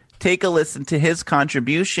let's take a listen to his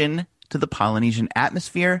contribution to the Polynesian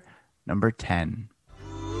atmosphere, number 10.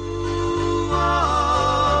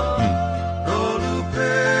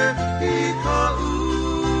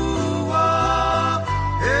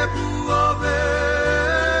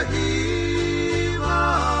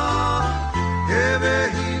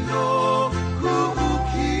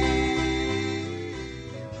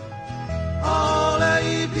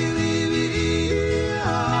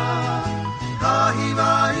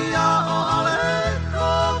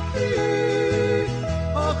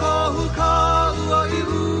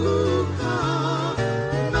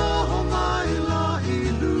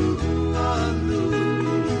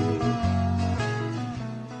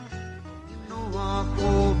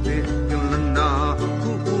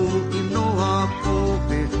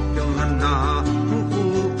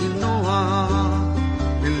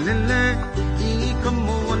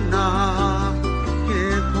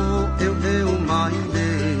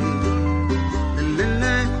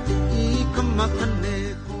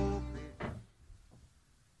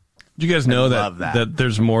 Did you guys know that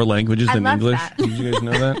there's more languages than English? Did you guys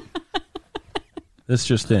know that? This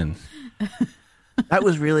just in. That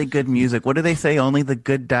was really good music. What do they say? Only the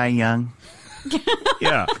good die young.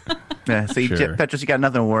 Yeah. So Petrus, you got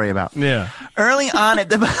nothing to worry about. Yeah. Early on at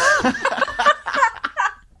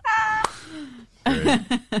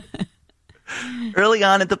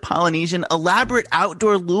the Polynesian, elaborate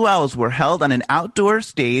outdoor luau's were held on an outdoor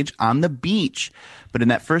stage on the beach. But in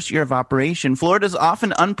that first year of operation, Florida's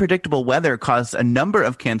often unpredictable weather caused a number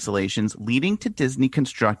of cancellations, leading to Disney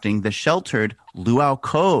constructing the sheltered Luau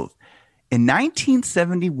Cove. In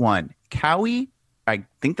 1971, Cowie, I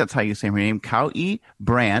think that's how you say her name, Cowie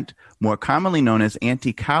Brandt, more commonly known as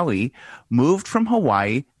Auntie Cowie, moved from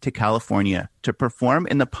Hawaii to California to perform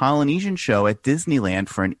in the Polynesian show at Disneyland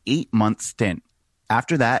for an 8-month stint.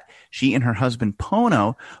 After that, she and her husband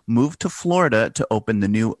Pono moved to Florida to open the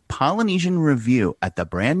new Polynesian Review at the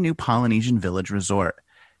brand new Polynesian Village Resort.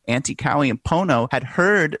 Auntie Cowie and Pono had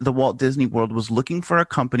heard the Walt Disney World was looking for a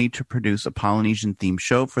company to produce a Polynesian-themed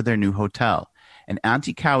show for their new hotel, and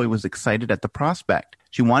Auntie Cowie was excited at the prospect.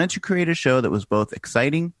 She wanted to create a show that was both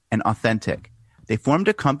exciting and authentic. They formed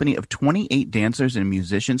a company of 28 dancers and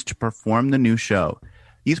musicians to perform the new show.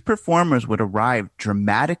 These performers would arrive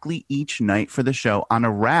dramatically each night for the show on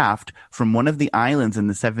a raft from one of the islands in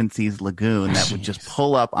the Seven Seas Lagoon that would just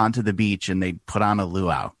pull up onto the beach, and they'd put on a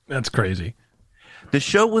luau. That's crazy. The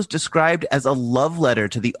show was described as a love letter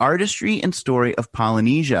to the artistry and story of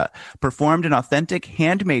Polynesia, performed in authentic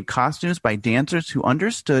handmade costumes by dancers who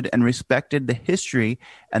understood and respected the history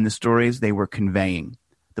and the stories they were conveying.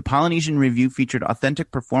 The Polynesian Review featured authentic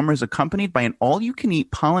performers accompanied by an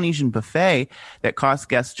all-you-can-eat Polynesian buffet that cost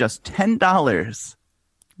guests just $10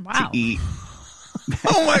 to eat.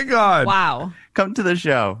 Oh, my God. Wow. Come to the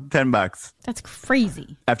show. $10. That's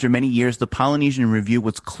crazy. After many years, the Polynesian Review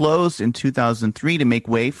was closed in 2003 to make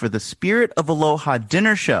way for the Spirit of Aloha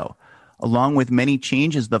dinner show. Along with many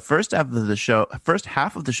changes, the first half of the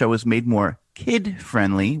show was made more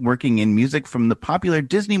kid-friendly, working in music from the popular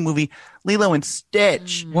Disney movie Lilo and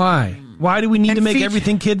Stitch. Why? Why do we need to make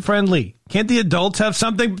everything kid-friendly? Can't the adults have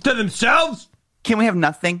something to themselves? Can we have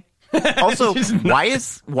nothing? Also,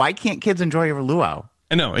 why can't kids enjoy your luau?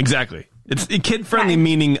 I know, exactly. It's kid-friendly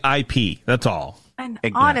meaning IP. That's all. And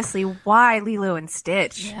honestly, why Lilo and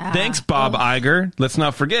Stitch? Yeah. Thanks, Bob Iger. Let's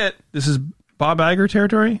not forget, this is Bob Iger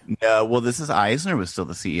territory? No, well, this is Eisner was still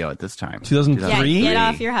the CEO at this time. 2003? Yeah, get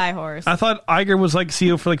off your high horse. I thought Iger was like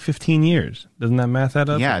CEO for like 15 years. Doesn't that math that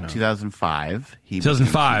up? Yeah, 2005.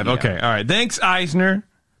 2005. Okay, all right. Thanks, Eisner.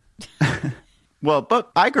 Well,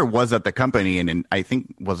 but Iger was at the company, and I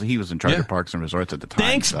think he was in charge of Parks and Resorts at the time.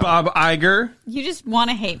 Thanks, Bob Iger. You just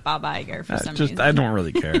want to hate Bob Iger for some reason. I don't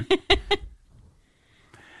really care.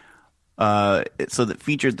 So that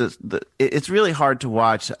featured it's really hard to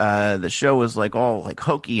watch. The show was like all like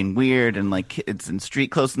hokey and weird and like kids in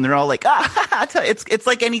street clothes, and they're all like, it's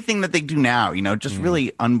like anything that they do now, just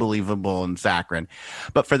really unbelievable and saccharine.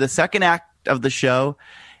 But for the second act of the show,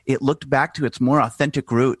 it looked back to its more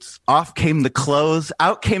authentic roots. Off came the clothes,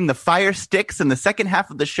 out came the fire sticks, and the second half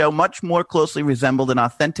of the show much more closely resembled an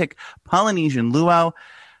authentic Polynesian luau.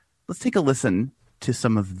 Let's take a listen to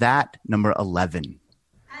some of that, number 11.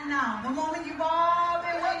 And now, the moment you've all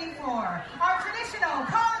been waiting for, our traditional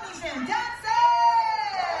Polynesian dances!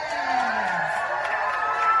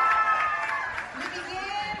 We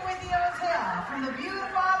begin with the hotel from the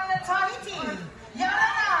beautiful island of Tahiti,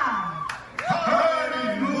 Yanana.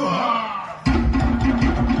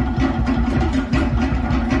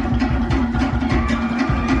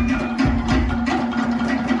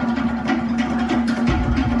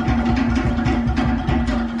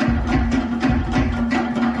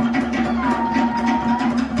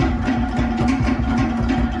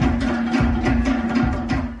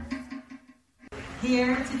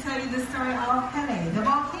 Here to tell you the story of Pele, the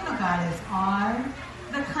volcano goddess, on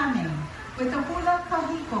the coming with the hula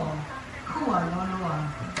kahiko, Kua Lolua.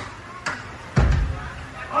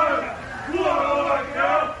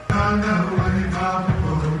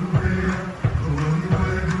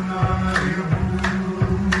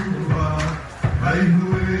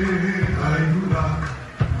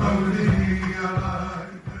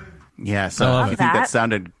 Yeah, so if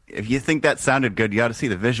you think that sounded good, you ought to see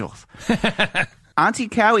the visuals. Auntie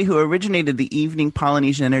Cowie, who originated the evening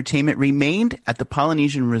Polynesian entertainment, remained at the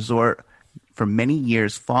Polynesian resort for many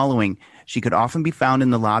years following. She could often be found in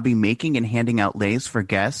the lobby making and handing out leis for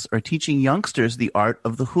guests or teaching youngsters the art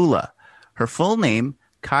of the hula. Her full name,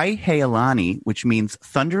 Kai Heilani, which means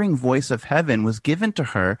thundering voice of heaven, was given to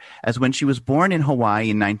her as when she was born in Hawaii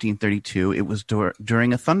in 1932, it was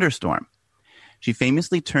during a thunderstorm. She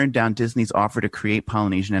famously turned down Disney's offer to create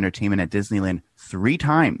Polynesian entertainment at Disneyland 3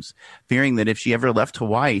 times, fearing that if she ever left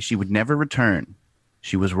Hawaii, she would never return.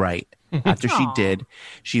 She was right. After she did,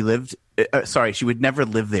 she would never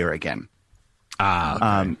live there again.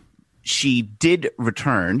 Okay. She did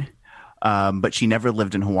return, but she never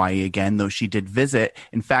lived in Hawaii again, though she did visit.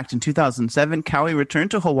 In fact, in 2007, Cowie returned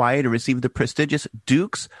to Hawaii to receive the prestigious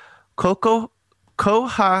Duke's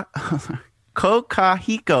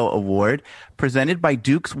Kokahiko Award, presented by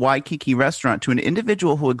Duke's Waikiki Restaurant to an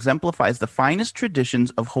individual who exemplifies the finest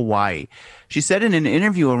traditions of Hawaii. She said in an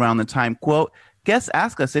interview around the time, quote, "Guests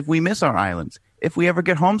ask us if we miss our islands, if we ever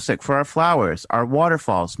get homesick for our flowers, our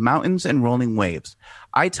waterfalls, mountains, and rolling waves.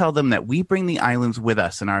 I tell them that we bring the islands with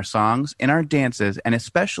us in our songs, in our dances, and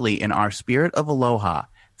especially in our spirit of aloha,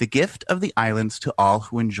 the gift of the islands to all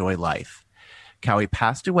who enjoy life." Cowie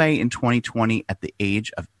passed away in 2020 at the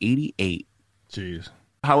age of 88. Jeez.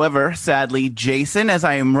 However, sadly, Jason, as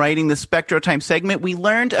I am writing the Spectro Time segment, we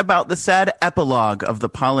learned about the sad epilogue of the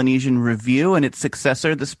Polynesian Review and its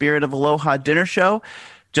successor, the Spirit of Aloha dinner show.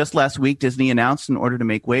 Just last week, Disney announced in order to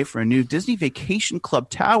make way for a new Disney Vacation Club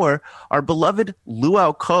Tower, our beloved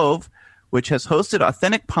Luau Cove, which has hosted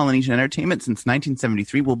authentic Polynesian entertainment since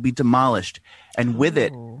 1973, will be demolished. And with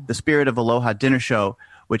it, the Spirit of Aloha dinner show,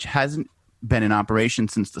 which hasn't been in operation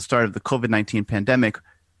since the start of the COVID-19 pandemic,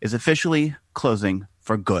 is officially closing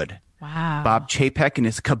for good. Wow. Bob Chapek and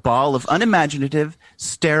his cabal of unimaginative,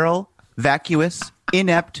 sterile, vacuous,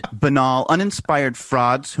 inept, banal, uninspired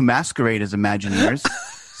frauds who masquerade as Imagineers,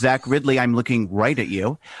 Zach Ridley, I'm looking right at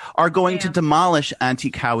you, are going to demolish Auntie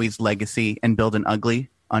Cowie's legacy and build an ugly,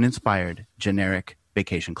 uninspired, generic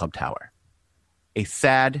vacation club tower. A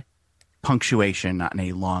sad punctuation on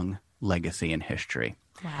a long legacy in history.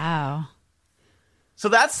 Wow. So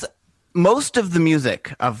that's most of the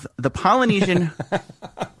music of the Polynesian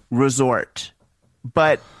resort,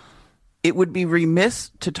 but it would be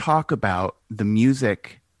remiss to talk about the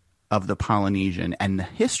music of the Polynesian and the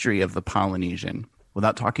history of the Polynesian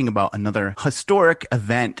without talking about another historic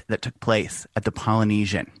event that took place at the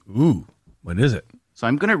Polynesian. Ooh, what is it? So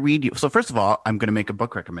I'm going to read you. So first of all, I'm going to make a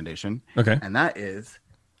book recommendation. Okay. And that is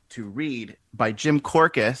to read by Jim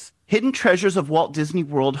Korkis, Hidden Treasures of Walt Disney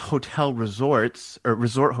World Hotel Resorts, or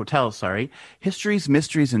Resort Hotels, sorry, Histories,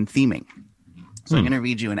 Mysteries, and Theming. So I'm going to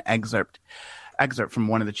read you an excerpt from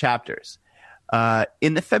one of the chapters.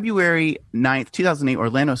 In the February 9th, 2008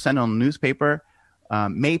 Orlando Sentinel newspaper,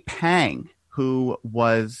 May Pang, who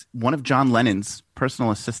was one of John Lennon's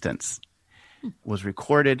personal assistants, was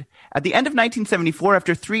recorded. At the end of 1974,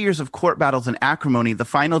 after 3 years of court battles and acrimony, the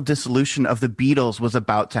final dissolution of the Beatles was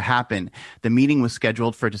about to happen. The meeting was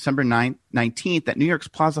scheduled for December 19th at New York's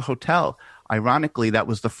Plaza Hotel. Ironically, that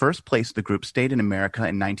was the first place the group stayed in America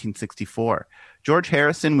in 1964. George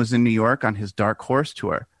Harrison was in New York on his Dark Horse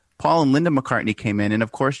tour. Paul and Linda McCartney came in, and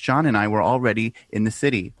of course, John and I were already in the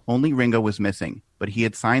city. Only Ringo was missing, but he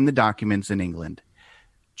had signed the documents in England.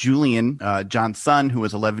 Julian, John's son, who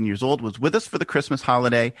was 11 years old, was with us for the Christmas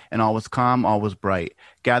holiday, and all was calm, all was bright.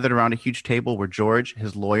 Gathered around a huge table were George,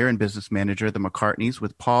 his lawyer and business manager, the McCartneys,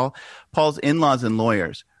 with Paul's in-laws and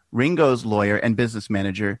lawyers, Ringo's lawyer and business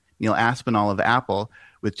manager, Neil Aspinall of Apple,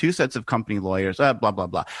 with 2 sets of company lawyers, blah, blah,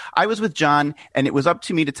 blah. I was with John, and it was up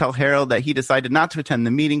to me to tell Harold that he decided not to attend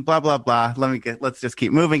the meeting, blah, blah, blah. Let's just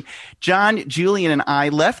keep moving. John, Julian, and I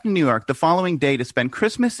left New York the following day to spend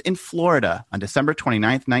Christmas in Florida. On December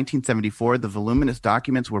 29th, 1974, the voluminous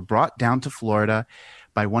documents were brought down to Florida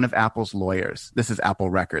by one of Apple's lawyers. This is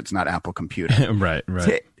Apple Records, not Apple Computer. Right.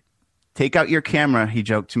 Take out your camera, he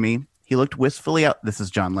joked to me. He looked wistfully out. This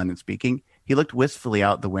is John Lennon speaking. He looked wistfully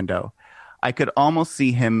out the window. I could almost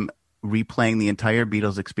see him replaying the entire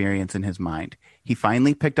Beatles experience in his mind. He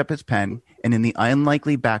finally picked up his pen, and in the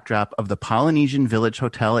unlikely backdrop of the Polynesian Village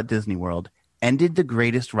Hotel at Disney World, ended the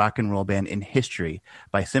greatest rock and roll band in history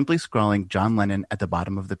by simply scrawling John Lennon at the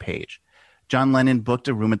bottom of the page. John Lennon booked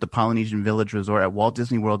a room at the Polynesian Village Resort at Walt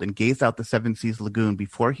Disney World and gazed out the Seven Seas Lagoon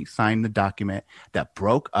before he signed the document that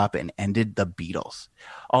broke up and ended the Beatles.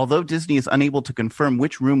 Although Disney is unable to confirm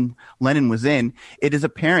which room Lennon was in, it is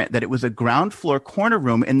apparent that it was a ground floor corner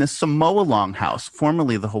room in the Samoa Longhouse,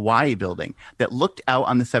 formerly the Hawaii building, that looked out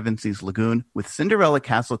on the Seven Seas Lagoon with Cinderella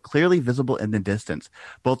Castle clearly visible in the distance.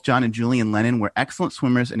 Both John and Julian Lennon were excellent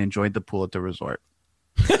swimmers and enjoyed the pool at the resort.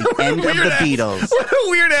 The end of the Beatles. What a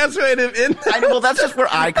weird ass way to end. Well, that's just where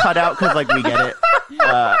I cut out because, we get it.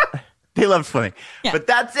 They love swimming. Yeah. But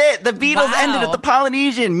that's it. The Beatles ended at the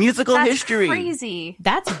Polynesian musical history. That's crazy.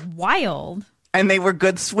 That's wild. And they were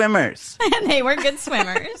good swimmers.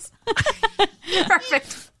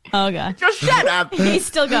 Perfect. Oh, God. Just shut up. He's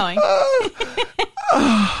still going. Wow.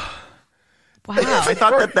 I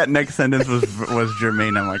thought that next sentence was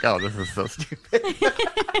germane. I'm like, oh, this is so stupid.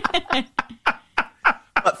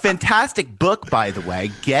 But fantastic book, by the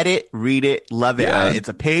way. Get it, read it, love it. Yeah. It's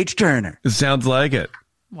a page turner. It sounds like it.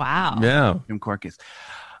 Wow. Yeah. Jim Corkis.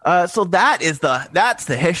 So that's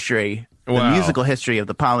the history, the musical history of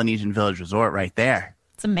the Polynesian Village Resort right there.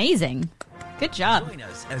 It's amazing. Good job. Join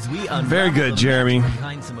us as we Very good, Jeremy.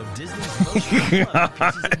 behind some of Disney's most beloved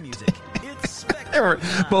pieces of music. It's They were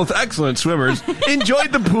both excellent swimmers.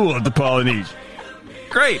 Enjoyed the pool at the Polynesian.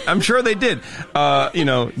 Great. I'm sure they did.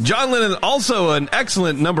 John Lennon, also an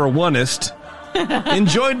excellent number oneist,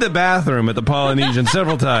 enjoyed the bathroom at the Polynesian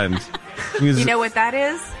several times. You know what that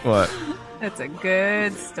is? What? That's a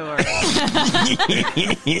good story.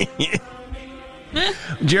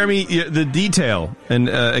 Jeremy, the detail and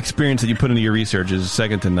experience that you put into your research is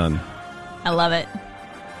second to none. I love it.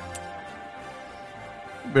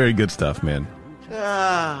 Very good stuff, man.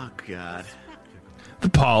 Oh, God. The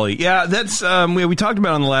Poly. Yeah, that's we talked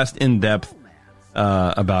about on the last in-depth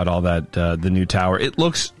about all that, the new tower. It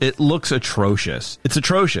looks atrocious. It's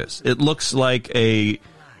atrocious. It looks like a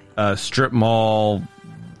strip mall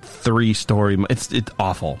 3-story. It's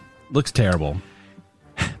awful. Looks terrible.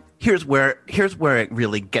 Here's where it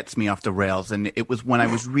really gets me off the rails, and it was when I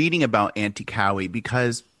was reading about Auntie Cowie,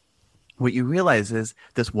 because what you realize is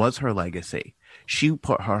this was her legacy. She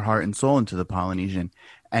put her heart and soul into the Polynesian,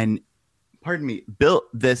 and built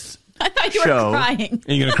this I thought you show. were crying.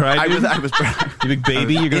 Are you gonna cry? Dude? I was. You big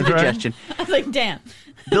baby. You're gonna cry. Indigestion. I was like, damn.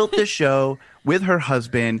 Built this show with her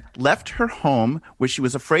husband. Left her home, where she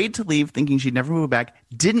was afraid to leave, thinking she'd never move back.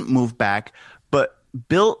 Didn't move back, but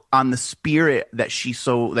built on the spirit that she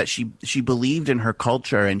believed in her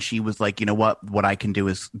culture, and she was like, you know what I can do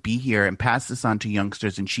is be here and pass this on to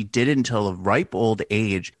youngsters, and she did it until a ripe old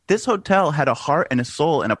age. This hotel had a heart and a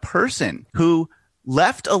soul and a person who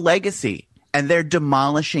left a legacy, and they're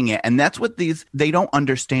demolishing it. And that's what they don't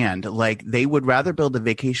understand. Like, they would rather build a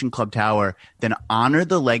vacation club tower than honor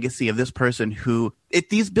the legacy of this person who,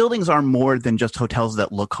 these buildings are more than just hotels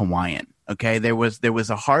that look Hawaiian. Okay, there was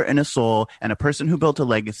a heart and a soul and a person who built a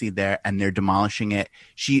legacy there, and they're demolishing it.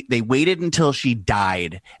 They waited until she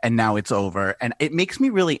died, and now it's over, and it makes me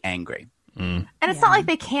really angry. And it's not like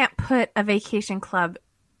they can't put a vacation club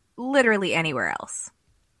literally anywhere else.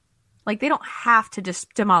 Like, they don't have to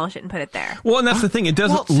just demolish it and put it there. Well, and that's the thing. It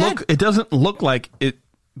doesn't look like it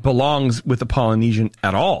belongs with the Polynesian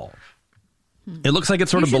at all. It looks like it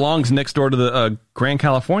sort of belongs next door to the Grand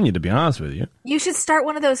California, to be honest with you. You should start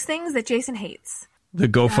one of those things that Jason hates. The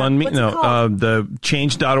GoFundMe? The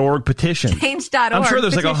Change.org petition. Change.org. I'm sure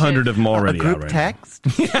there's petition. like 100 of them already a group out right text?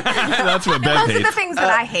 That's what Ben Those hates. are the things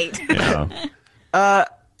that I hate. Yeah.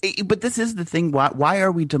 But this is the thing. Why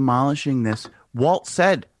are we demolishing this? Walt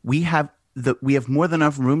said we have more than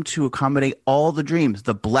enough room to accommodate all the dreams,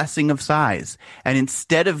 the blessing of size. And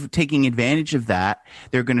instead of taking advantage of that,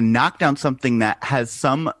 they're going to knock down something that has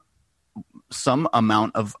some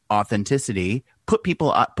amount of authenticity, put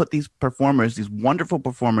these performers, these wonderful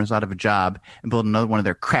performers, out of a job and build another one of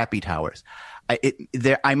their crappy towers.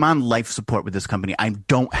 I'm on life support with this company. I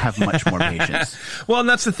don't have much more patience. Well, and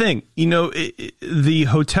that's the thing. The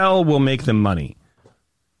hotel will make them money.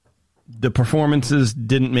 The performances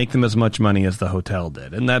didn't make them as much money as the hotel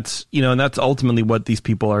did. And that's ultimately what these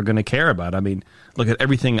people are going to care about. I mean, look at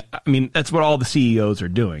everything. I mean, that's what all the CEOs are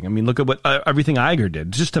doing. I mean, look at what everything Iger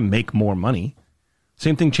did, just to make more money.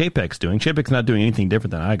 Same thing Chapek's doing. Chapek's not doing anything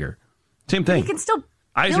different than Iger. Same thing. You can still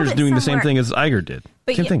Iser's doing the same thing as Iger did.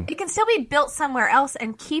 But same thing. It can still be built somewhere else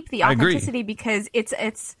and keep the authenticity, because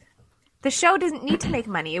it's the show doesn't need to make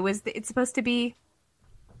money. It's supposed to be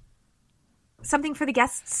something for the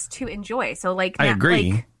guests to enjoy. So I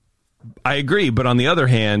agree, but on the other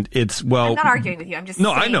hand, I'm not arguing with you. I'm just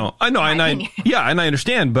saying I know, and I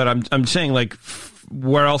understand, but I'm saying,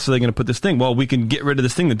 where else are they going to put this thing? Well, we can get rid of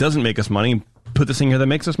this thing that doesn't make us money and put this thing here that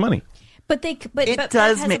makes us money. But it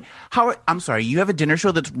does make. Howard, I'm sorry. You have a dinner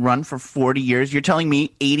show that's run for 40 years. You're telling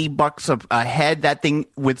me $80 a head, that thing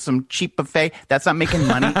with some cheap buffet, that's not making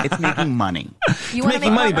money? It's making money. It's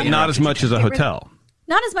making money, but not as much as a hotel.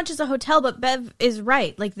 Not as much as a hotel, but Bev is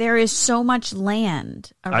right. There is so much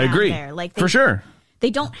land around I agree. there. For sure.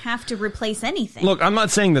 They don't have to replace anything. Look, I'm not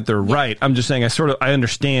saying that they're right. I'm just saying I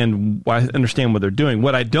understand what they're doing.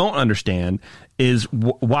 What I don't understand is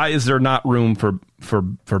why is there not room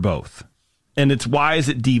for both? And it's why is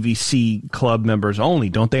it DVC club members only?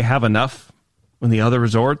 Don't they have enough in the other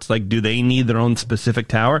resorts? Do they need their own specific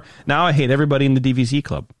tower? Now I hate everybody in the DVC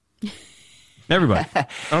club. Everybody. I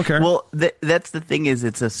don't care. Well, that's the thing is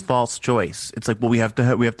it's a false choice. It's we have to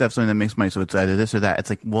have something that makes money, so it's either this or that.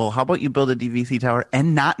 It's well, how about you build a DVC tower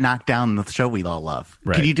and not knock down the show we all love?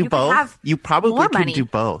 Right. Can you do both? You probably can do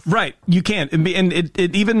both. Right. You can. And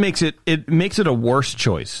it even makes it a worse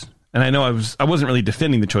choice. And I know I wasn't really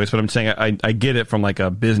defending the choice, but I'm saying I get it from a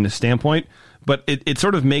business standpoint. But it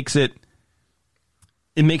sort of makes it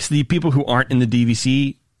makes the people who aren't in the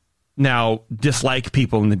DVC now dislike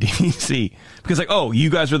people in the DVC because you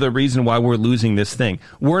guys are the reason why we're losing this thing.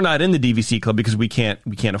 We're not in the DVC club because we can't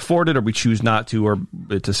afford it, or we choose not to, or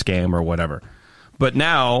it's a scam or whatever. But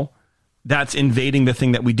now that's invading the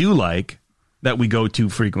thing that we do like, that we go to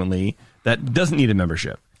frequently, that doesn't need a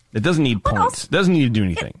membership. It doesn't need points. Doesn't need to do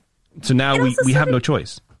anything. So now we have no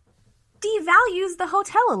choice. Devalues the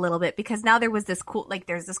hotel a little bit, because now there was this cool,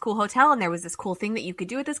 there's this cool hotel and there was this cool thing that you could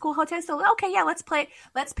do at this cool hotel. So okay, yeah, let's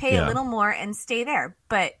pay a little more and stay there.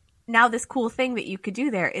 But now this cool thing that you could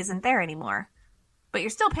do there isn't there anymore. But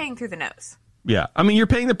you're still paying through the nose. Yeah, I mean, you're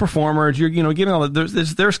paying the performers. You're getting all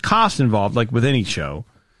that. There's cost involved, like with any show.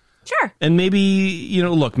 Sure. And maybe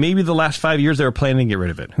maybe the last 5 years they were planning to get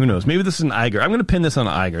rid of it. Who knows? Maybe this is an Iger. I'm going to pin this on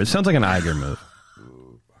Iger. It sounds like an Iger move.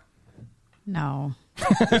 No.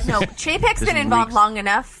 No, Chapek's been involved long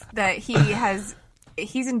enough that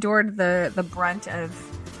he's endured the brunt of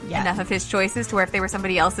enough of his choices to where if they were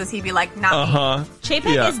somebody else's, he'd be like, not me.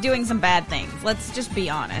 Chapek is doing some bad things. Let's just be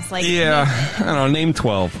honest. I don't know. Name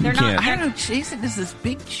 12. You can't. I don't know. Jason is this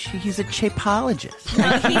big. He's a chapologist. No,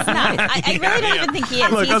 he's not. I really don't even think he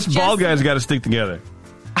is. Look, us bald guys got to stick together.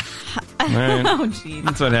 Right. Oh, jeez.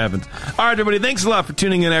 That's what happens. All right, everybody. Thanks a lot for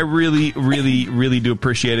tuning in. I really, really, really do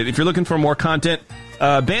appreciate it. If you're looking for more content,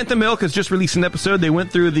 Bantha Milk has just released an episode. They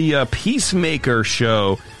went through the Peacemaker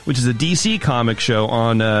show, which is a DC comic show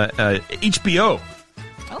on HBO.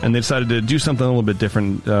 Oh. And they decided to do something a little bit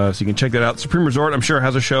different, so you can check that out. Supreme Resort, I'm sure,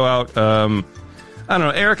 has a show out. I don't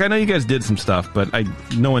know. Eric, I know you guys did some stuff, but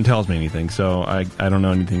no one tells me anything, so I don't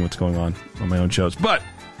know anything what's going on my own shows. But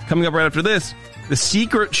coming up right after this, The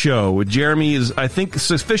Secret Show with Jeremy is, I think,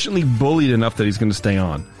 sufficiently bullied enough that he's going to stay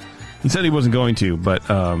on. He said he wasn't going to, but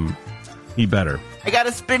he better. I got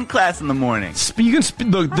a spin class in the morning. You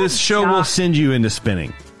can look. This show will send you into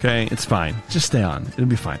spinning. Okay, it's fine. Just stay on. It'll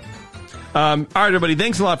be fine. All right, everybody.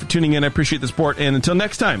 Thanks a lot for tuning in. I appreciate the support, and until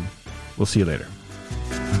next time, we'll see you later.